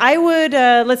 by, I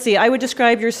would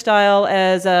describe your style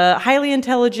as highly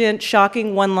intelligent,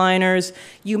 shocking one-liners.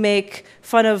 You make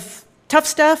fun of tough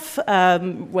stuff,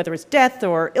 whether it's death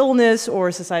or illness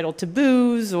or societal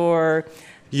taboos or...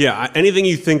 Yeah, anything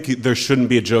you think there shouldn't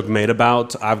be a joke made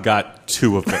about, I've got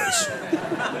 2 of those.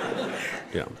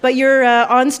 Yeah. But your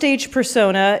onstage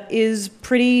persona is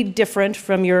pretty different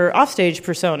from your offstage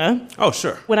persona. Oh,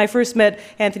 sure. When I first met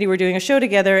Anthony, we were doing a show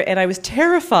together, and I was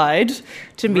terrified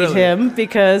to meet Really? him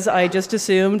because I just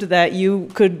assumed that you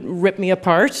could rip me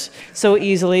apart so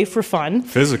easily for fun.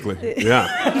 Physically,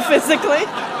 yeah. Physically.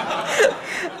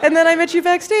 And then I met you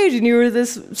backstage, and you were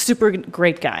this super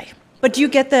great guy. But do you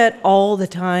get that all the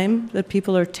time, that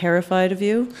people are terrified of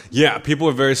you? Yeah, people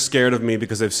are very scared of me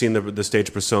because they've seen the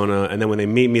stage persona, and then when they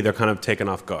meet me, they're kind of taken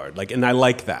off guard. And I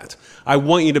like that. I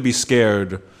want you to be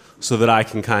scared so that I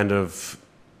can kind of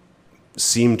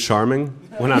seem charming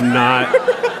when I'm not.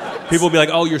 People will be like,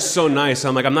 "Oh, you're so nice."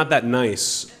 I'm like, "I'm not that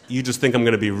nice. You just think I'm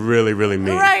going to be really, really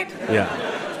mean." Right.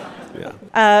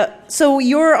 Yeah. So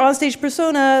your onstage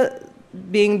persona...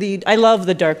 I love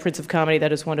the Dark Prince of Comedy.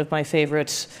 That is one of my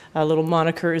favorite little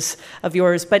monikers of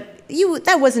yours. But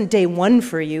that wasn't day one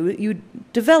for you. You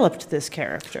developed this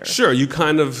character. Sure, you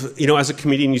kind of, as a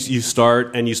comedian, you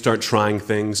start trying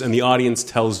things, and the audience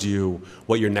tells you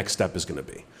what your next step is going to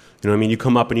be. You know what I mean? You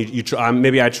come up and you try,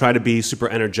 maybe I try to be super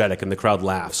energetic, and the crowd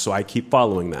laughs, so I keep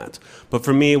following that. But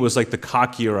for me, it was like the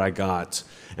cockier I got,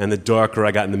 and the darker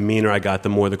I got, and the meaner I got, the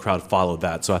more the crowd followed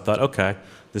that. So I thought, okay,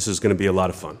 this is going to be a lot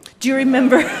of fun. Do you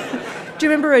remember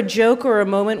a joke or a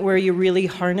moment where you really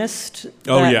harnessed that?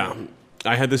 Oh, yeah.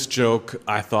 I had this joke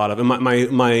I thought of. And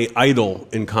my idol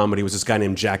in comedy was this guy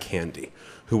named Jack Handy,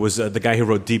 who was the guy who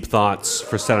wrote Deep Thoughts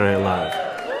for Saturday Night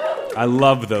Live. I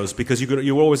love those because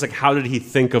you were always like, how did he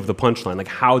think of the punchline? Like,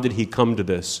 how did he come to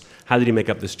this? How did he make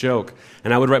up this joke?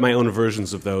 And I would write my own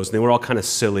versions of those, and they were all kind of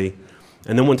silly.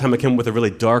 And then one time I came up with a really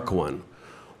dark one,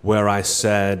 where I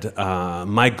said,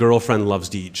 my girlfriend loves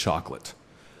to eat chocolate.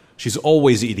 She's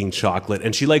always eating chocolate,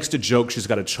 and she likes to joke she's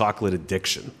got a chocolate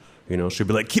addiction. She'll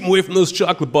be like, keep away from those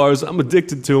chocolate bars, I'm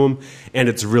addicted to them, and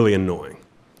it's really annoying.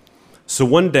 So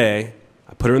one day,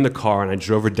 I put her in the car, and I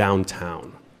drove her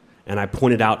downtown, and I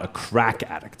pointed out a crack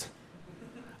addict.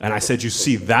 And I said, you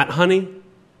see that, honey?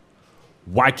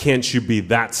 Why can't you be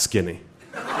that skinny?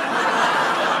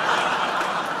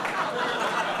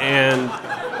 And...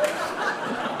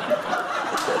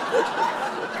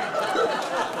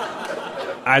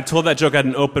 I told that joke at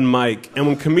an open mic, and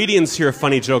when comedians hear a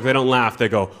funny joke, they don't laugh, they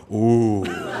go, ooh.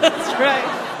 That's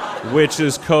right. Which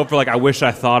is code for I wish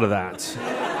I thought of that.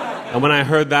 And when I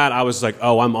heard that, I was like,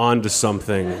 oh, I'm on to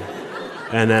something.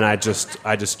 And then I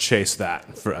just chased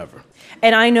that forever.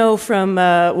 And I know from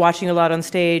watching a lot on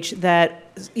stage that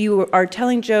you are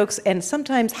telling jokes, and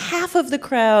sometimes half of the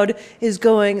crowd is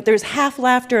going, there's half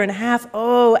laughter and half,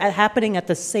 happening at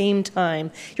the same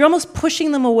time. You're almost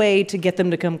pushing them away to get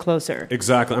them to come closer.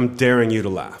 Exactly. I'm daring you to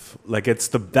laugh. That's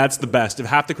the best. If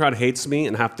half the crowd hates me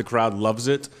and half the crowd loves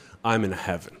it, I'm in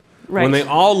heaven. Right. When they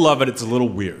all love it, it's a little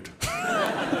weird.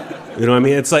 You know what I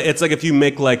mean? It's like if you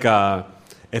make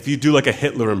if you do a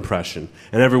Hitler impression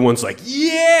and everyone's like,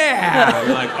 yeah!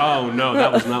 You're like, oh no,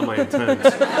 that was not my intent.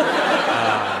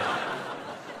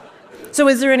 So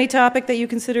is there any topic that you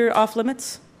consider off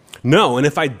limits? No, and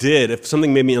if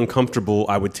something made me uncomfortable,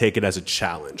 I would take it as a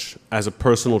challenge, as a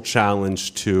personal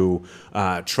challenge to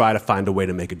try to find a way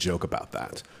to make a joke about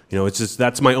that. It's just,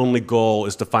 that's my only goal,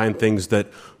 is to find things that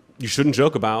you shouldn't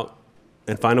joke about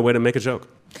and find a way to make a joke.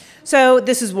 So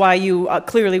this is why you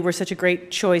clearly were such a great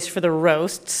choice for the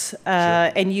roasts. Sure.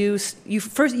 And you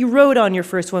wrote on your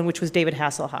first one, which was David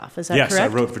Hasselhoff. Is that correct? Yes, I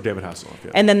wrote for David Hasselhoff.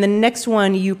 Yeah. And then the next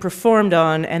one you performed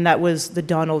on, and that was the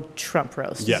Donald Trump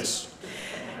roast. Yes.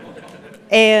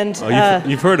 And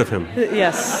you've heard of him.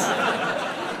 Yes.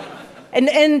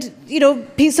 And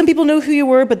some people know who you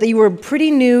were, but you were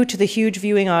pretty new to the huge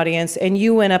viewing audience, and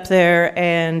you went up there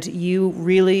and you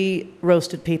really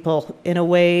roasted people in a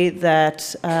way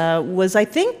that was, I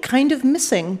think, kind of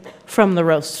missing from the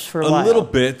roasts for a while. A little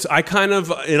bit.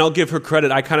 And I'll give her credit,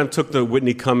 I kind of took the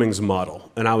Whitney Cummings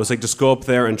model, and I was like, just go up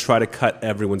there and try to cut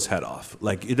everyone's head off.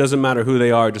 It doesn't matter who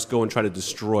they are, just go and try to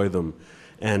destroy them.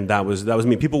 And that was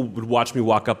me. People would watch me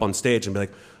walk up on stage and be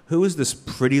like, who is this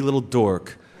pretty little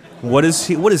dork? What is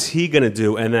he going to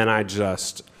do? And then I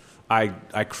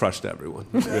crushed everyone.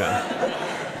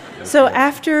 Yeah. So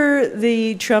after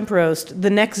the Trump roast, the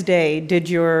next day, did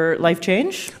your life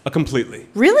change? Completely.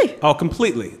 Really? Oh,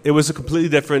 completely. It was a completely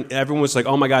different. Everyone was like,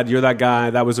 oh my God, you're that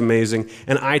guy. That was amazing.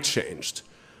 And I changed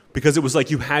because it was like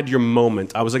you had your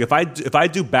moment. I was like, if I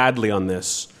do badly on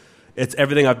this, It's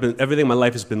everything my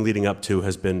life has been leading up to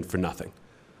has been for nothing.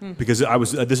 Because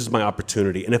this is my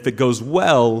opportunity. And if it goes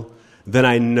well, then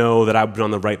I know that I've been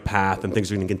on the right path and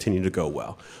things are going to continue to go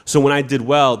well. So when I did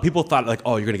well, people thought like,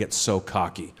 oh, you're going to get so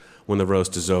cocky when the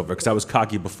roast is over, because I was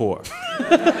cocky before.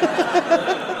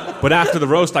 But after the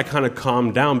roast, I kind of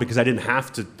calmed down because I didn't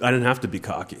have to be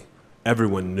cocky.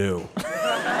 Everyone knew.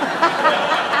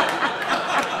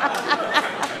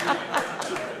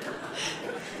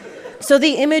 So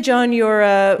the image on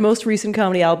your most recent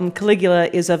comedy album, Caligula,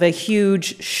 is of a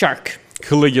huge shark.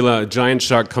 Caligula, a giant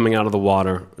shark coming out of the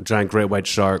water, a giant great white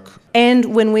shark.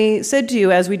 And when we said to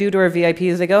you, as we do to our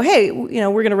VIPs, they go, hey, we're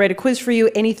going to write a quiz for you,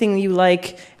 anything you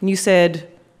like. And you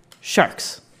said,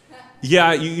 sharks.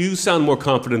 Yeah, you sound more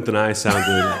confident than I sounded.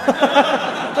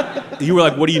 You were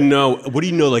like, what do you know? What do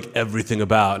you know, like, everything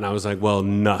about? And I was like, well,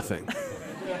 nothing.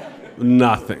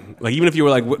 Nothing. Like, even if you were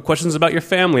like, what questions about your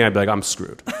family? I'd be like, I'm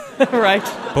screwed. Right.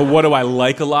 But what do I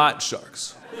like a lot?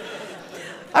 Sharks.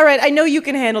 All right, I know you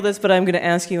can handle this, but I'm going to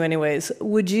ask you anyways.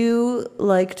 Would you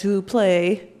like to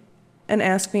play an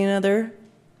Ask Me Another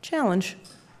challenge?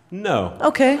 No.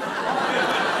 Okay.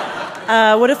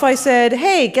 What if I said,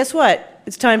 hey, guess what?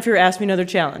 It's time for your Ask Me Another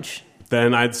challenge.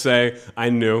 Then I'd say, I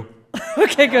knew.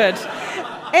 Okay, good.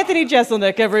 Anthony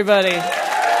Jeselnik, everybody.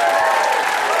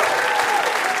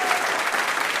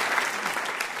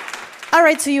 All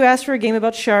right, so you asked for a game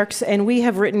about sharks, and we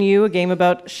have written you a game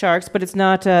about sharks, but it's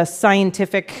not a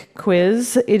scientific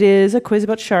quiz. It is a quiz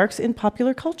about sharks in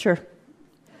popular culture.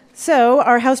 So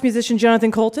our house musician,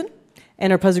 Jonathan Colton,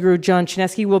 and our puzzle guru, John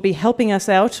Chinesky, will be helping us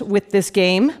out with this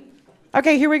game.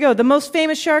 Okay, here we go. The most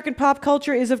famous shark in pop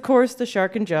culture is, of course, the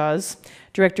shark in Jaws.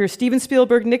 Director Steven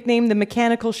Spielberg nicknamed the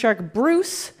mechanical shark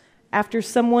Bruce after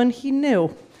someone he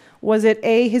knew. Was it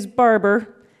A, his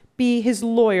barber, B, his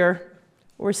lawyer,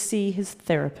 or C, his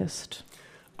therapist?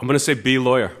 I'm going to say B,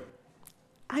 lawyer.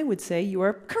 I would say you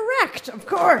are correct, of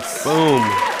course. Boom.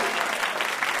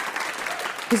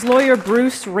 His lawyer,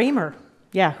 Bruce Raymer.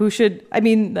 Yeah, he should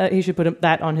put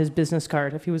that on his business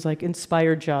card if he was like,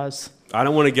 inspired Jaws. I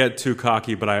don't want to get too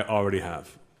cocky, but I already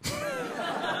have.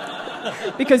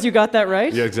 Because you got that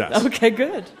right? Yeah, exactly. Okay,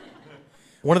 good.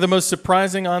 One of the most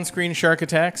surprising on-screen shark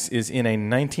attacks is in a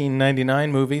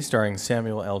 1999 movie starring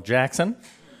Samuel L. Jackson.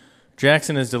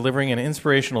 Jackson is delivering an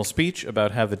inspirational speech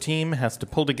about how the team has to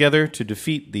pull together to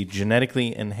defeat the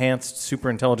genetically enhanced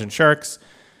superintelligent sharks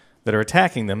that are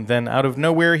attacking them. Then, out of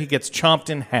nowhere, he gets chomped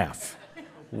in half.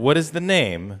 What is the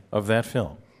name of that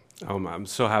film? I'm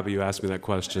so happy you asked me that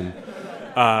question.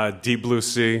 Deep Blue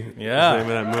Sea. Yeah. Is the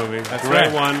name of that movie. That's great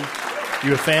right. one.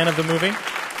 You a fan of the movie?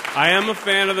 I am a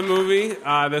fan of the movie.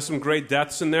 There's some great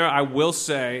deaths in there. I will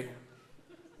say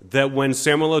that when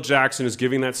Samuel L. Jackson is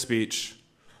giving that speech,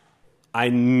 I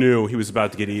knew he was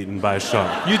about to get eaten by a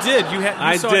shark. You did. You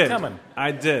saw it coming.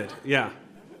 I did. Yeah.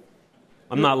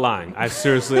 I'm not lying. I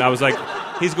was like,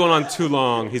 he's going on too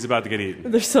long. He's about to get eaten.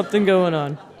 There's something going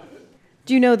on.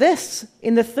 Do you know this?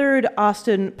 In the third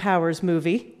Austin Powers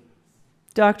movie,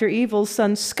 Dr. Evil's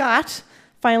son Scott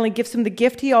finally gives him the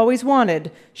gift he always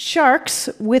wanted. Sharks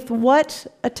with what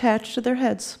attached to their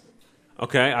heads?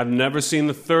 Okay, I've never seen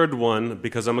the third one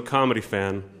because I'm a comedy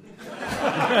fan.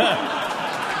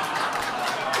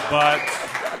 But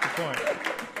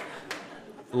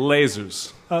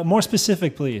lasers. More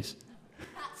specific, please.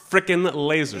 Frickin'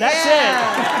 lasers. That's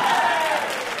it.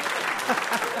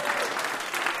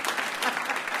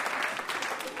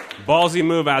 Ballsy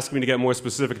move asking me to get more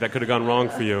specific. That could have gone wrong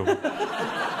for you.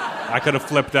 I could have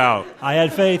flipped out. I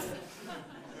had faith.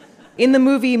 In the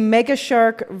movie Mega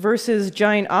Shark versus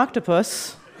Giant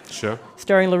Octopus, Sure.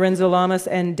 starring Lorenzo Lamas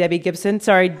and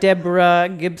Deborah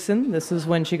Gibson. This is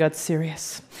when she got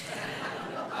serious.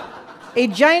 A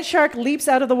giant shark leaps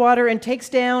out of the water and takes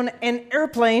down an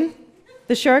airplane.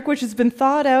 The shark, which has been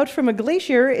thawed out from a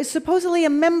glacier, is supposedly a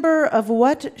member of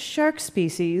what shark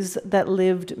species that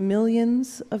lived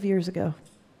millions of years ago?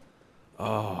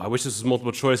 Oh, I wish this was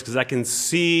multiple choice because I can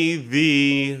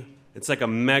see it's like a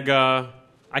mega,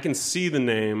 I can see the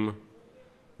name,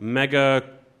 Mega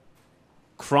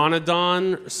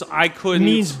Chronodon. So I couldn't.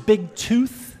 Means big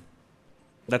tooth?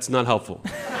 That's not helpful.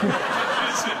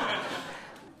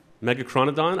 Mega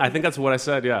Chronodon? I think that's what I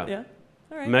said, yeah. Yeah.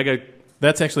 All right. Mega.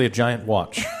 That's actually a giant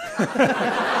watch. The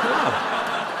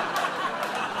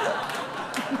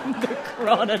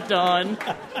Chronodon.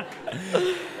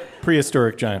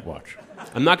 Prehistoric giant watch.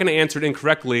 I'm not going to answer it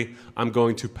incorrectly. I'm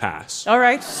going to pass. All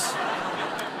right.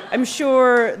 I'm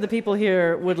sure the people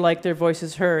here would like their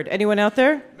voices heard. Anyone out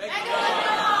there?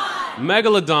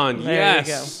 Megalodon, There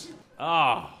yes. you go.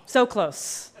 Oh, So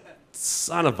close.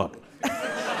 son of a.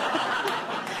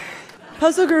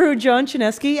 Puzzle guru John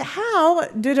Chinesky, how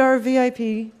did our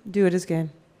VIP do at his game?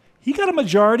 He got a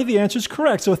majority of the answers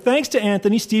correct. So thanks to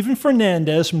Anthony, Stephen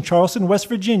Fernandez from Charleston, West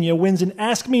Virginia wins an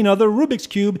Ask Me Another Rubik's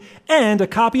Cube and a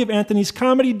copy of Anthony's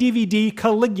comedy DVD,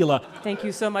 Caligula. Thank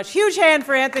you so much. Huge hand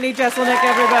for Anthony Jeselnik,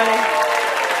 everybody.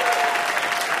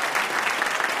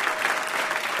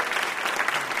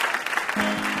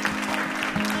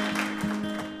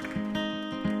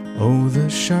 Oh, the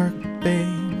shark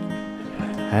babe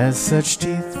has such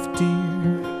teeth, dear,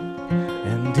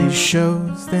 and he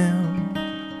shows them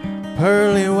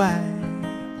pearly white.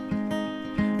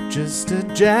 Just a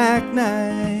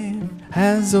jackknife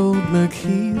has old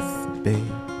McHeath, babe,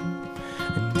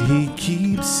 and he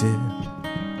keeps it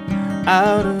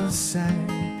out of sight.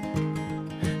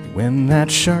 When that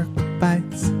shark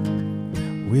bites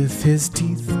with his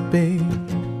teeth, babe,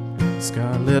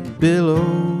 scarlet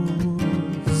billows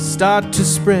start to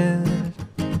spread.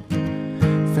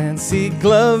 Fancy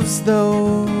gloves,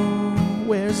 though,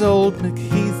 wears old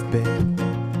McHeath, babe,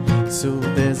 so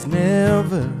there's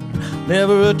never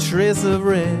a trace of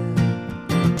red.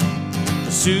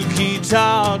 Suki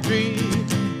Tawdry,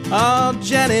 oh,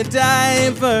 Jenny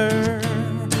Diver,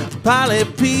 Polly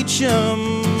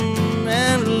Peachum,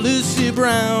 and Lucy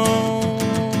Brown.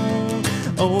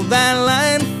 Oh, that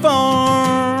line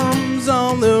forms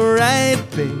on the right,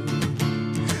 babe.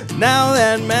 Now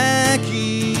that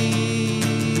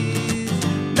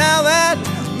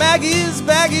Maggie's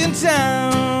back in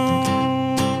town.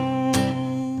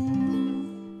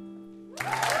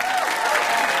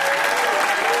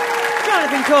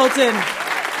 Jonathan Colton.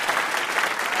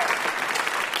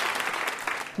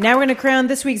 Now we're going to crown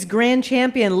this week's grand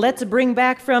champion. Let's bring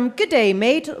back from Good Day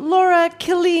Mate, Laura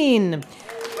Killeen.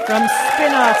 From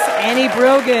Spinoffs, Annie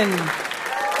Brogan.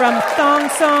 From Thong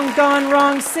Song Gone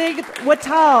Wrong, Sig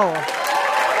Wattal.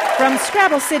 From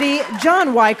Scrabble City, John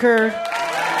Weicker.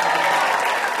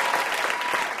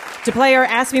 To play our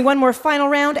Ask Me One More final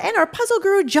round, and our puzzle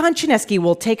guru John Chinesky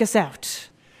will take us out.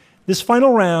 This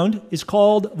final round is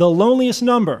called The Loneliest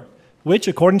Number, which,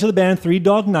 according to the band 3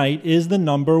 Dog Night, is the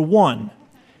number 1.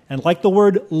 And like the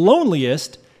word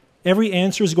loneliest, every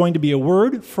answer is going to be a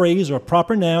word, phrase, or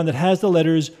proper noun that has the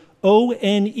letters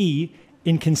O-N-E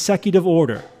in consecutive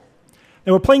order.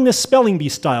 Now, we're playing this spelling bee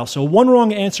style, so one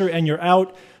wrong answer and you're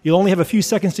out. You'll only have a few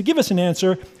seconds to give us an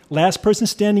answer. Last person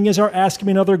standing is our Ask Me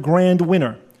Another grand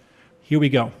winner. Here we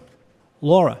go.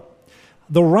 Laura,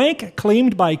 the rank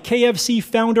claimed by KFC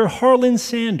founder Harlan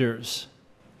Sanders.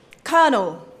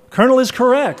 Colonel. Colonel is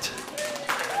correct.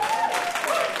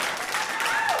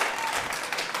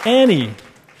 Annie,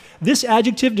 this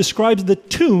adjective describes the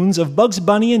tunes of Bugs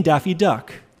Bunny and Daffy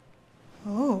Duck.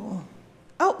 Oh,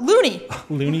 loony.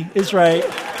 Loony is right.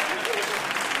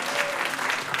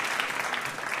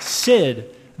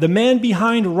 Sid, the man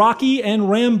behind Rocky and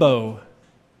Rambo.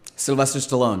 Sylvester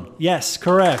Stallone. Yes,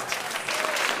 correct.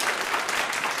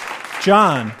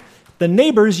 John, the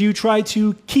neighbors you try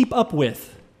to keep up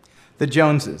with. The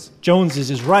Joneses.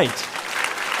 Joneses is right.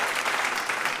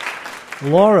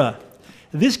 Laura,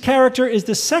 this character is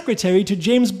the secretary to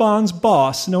James Bond's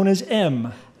boss, known as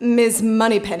M. Ms.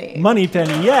 Moneypenny.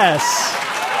 Moneypenny, yes.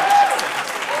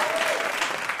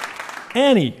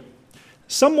 Annie,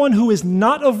 someone who is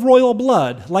not of royal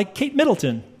blood, like Kate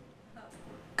Middleton.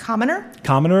 Commoner?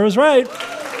 Commoner is right.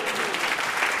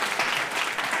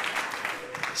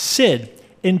 Sid,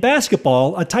 in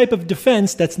basketball, a type of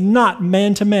defense that's not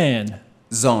man-to-man.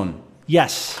 Zone.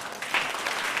 Yes.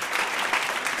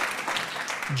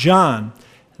 John,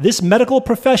 this medical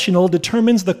professional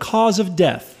determines the cause of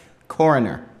death.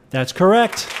 Coroner. That's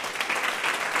correct.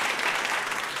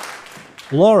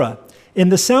 Laura, in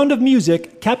The Sound of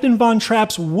Music, Captain Von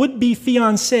Trapp's would-be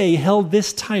fiancé held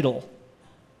this title.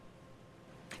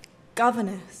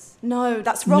 Governess. No,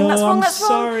 that's wrong, No, that's wrong, I'm that's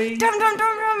sorry. wrong.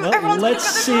 Damn. Well, Everyone's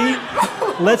let's gonna see. get this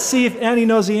wrong. Let's see if Annie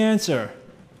knows the answer.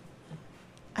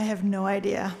 I have no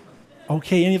idea.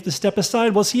 Okay, Annie, you have to step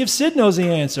aside. We'll see if Sid knows the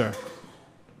answer.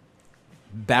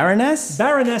 Baroness?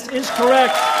 Baroness is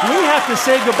correct. We have to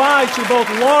say goodbye to both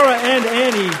Laura and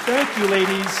Annie. Thank you,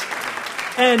 ladies.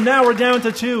 And now we're down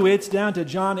to 2. It's down to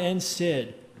John and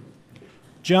Sid.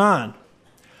 John,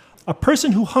 a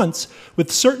person who hunts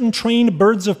with certain trained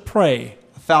birds of prey.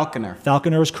 A falconer.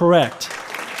 Falconer is correct.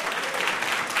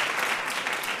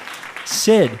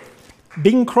 Sid,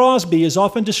 Bing Crosby is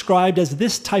often described as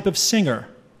this type of singer.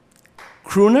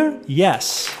 Crooner?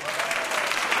 Yes.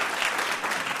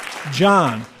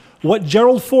 John, what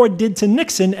Gerald Ford did to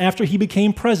Nixon after he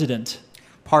became president.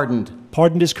 Pardoned.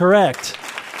 Pardoned is correct.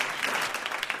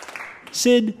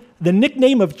 Sid, the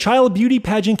nickname of child beauty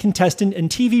pageant contestant and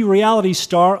TV reality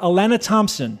star Alana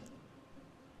Thompson.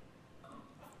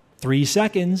 3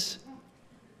 seconds.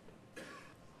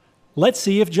 Let's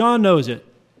see if John knows it.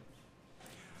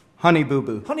 Honey Boo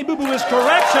Boo. Honey Boo Boo is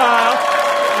correct, child.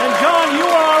 And John, you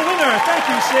are our winner. Thank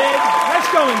you, Sid.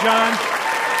 Nice going, John.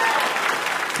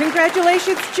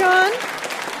 Congratulations, John.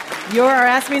 You're our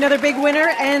Ask Me Another big winner,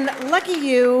 and lucky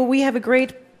you, we have a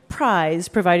great prize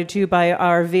provided to you by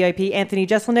our VIP, Anthony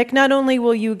Jeselnik. Not only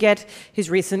will you get his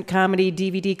recent comedy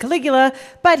DVD Caligula,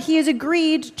 but he has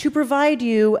agreed to provide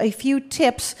you a few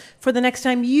tips for the next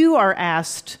time you are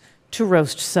asked to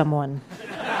roast someone.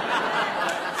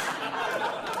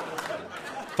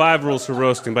 5 rules for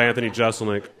roasting by Anthony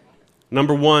Jeselnik.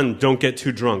 Number 1, don't get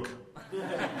too drunk.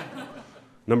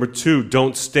 Number 2,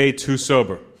 don't stay too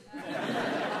sober.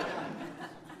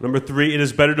 Number 3, it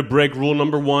is better to break rule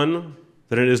number 1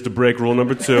 than it is to break rule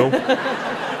number 2.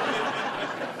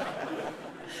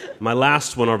 My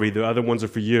last one, Arby, the other ones are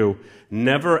for you.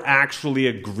 Never actually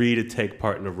agree to take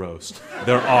part in a roast.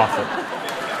 They're awful.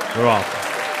 They're awful.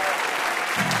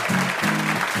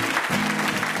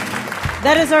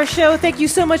 That is our show. Thank you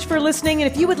so much for listening.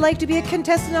 And if you would like to be a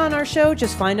contestant on our show,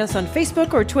 just find us on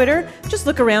Facebook or Twitter. Just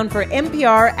look around for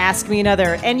NPR Ask Me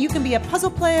Another. And you can be a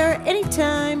puzzle player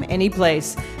anytime, any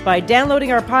place by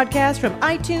downloading our podcast from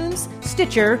iTunes,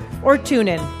 Stitcher, or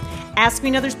TuneIn. Ask Me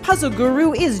Another's puzzle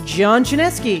guru is John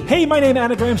Chinesky. Hey, my name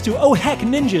anagrams to Oh Heck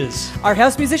Ninjas. Our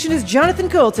house musician is Jonathan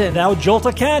Colton. Thou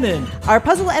Jolta Cannon. Our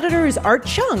puzzle editor is Art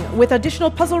Chung, with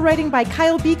additional puzzle writing by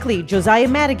Kyle Beakley, Josiah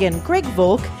Madigan, Greg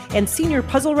Volk, and senior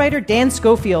puzzle writer Dan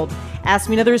Schofield. Ask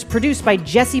Me Another is produced by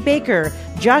Jesse Baker,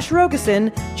 Josh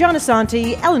Rogeson, John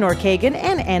Asante, Eleanor Kagan,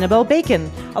 and Annabelle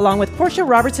Bacon, along with Portia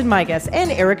Robertson-Migas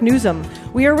and Eric Newsom.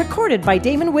 We are recorded by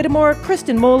Damon Whittemore,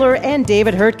 Kristen Moeller, and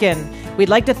David Hurtgen. We'd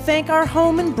like to thank our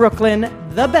home in Brooklyn,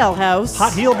 the Bell House,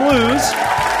 Hot Heel Blues,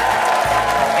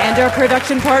 and our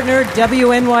production partner,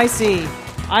 WNYC.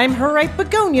 I'm Harriet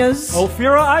Begonias.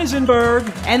 Ophira Eisenberg.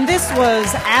 And this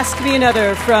was Ask Me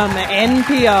Another from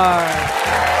NPR.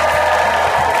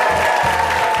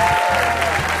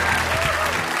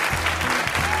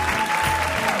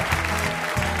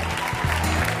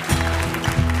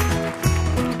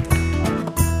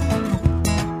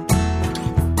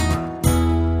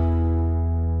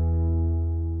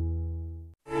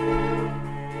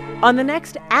 On the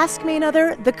next Ask Me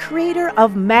Another, the creator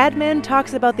of Mad Men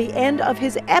talks about the end of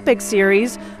his epic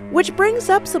series, which brings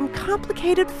up some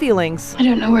complicated feelings. I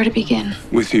don't know where to begin.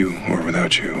 With you or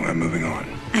without you, I'm moving on.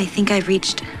 I think I've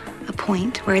reached a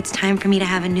point where it's time for me to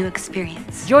have a new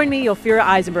experience. Join me, Ophira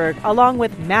Eisenberg, along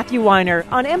with Matthew Weiner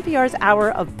on NPR's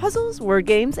Hour of Puzzles, Word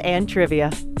Games, and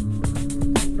Trivia.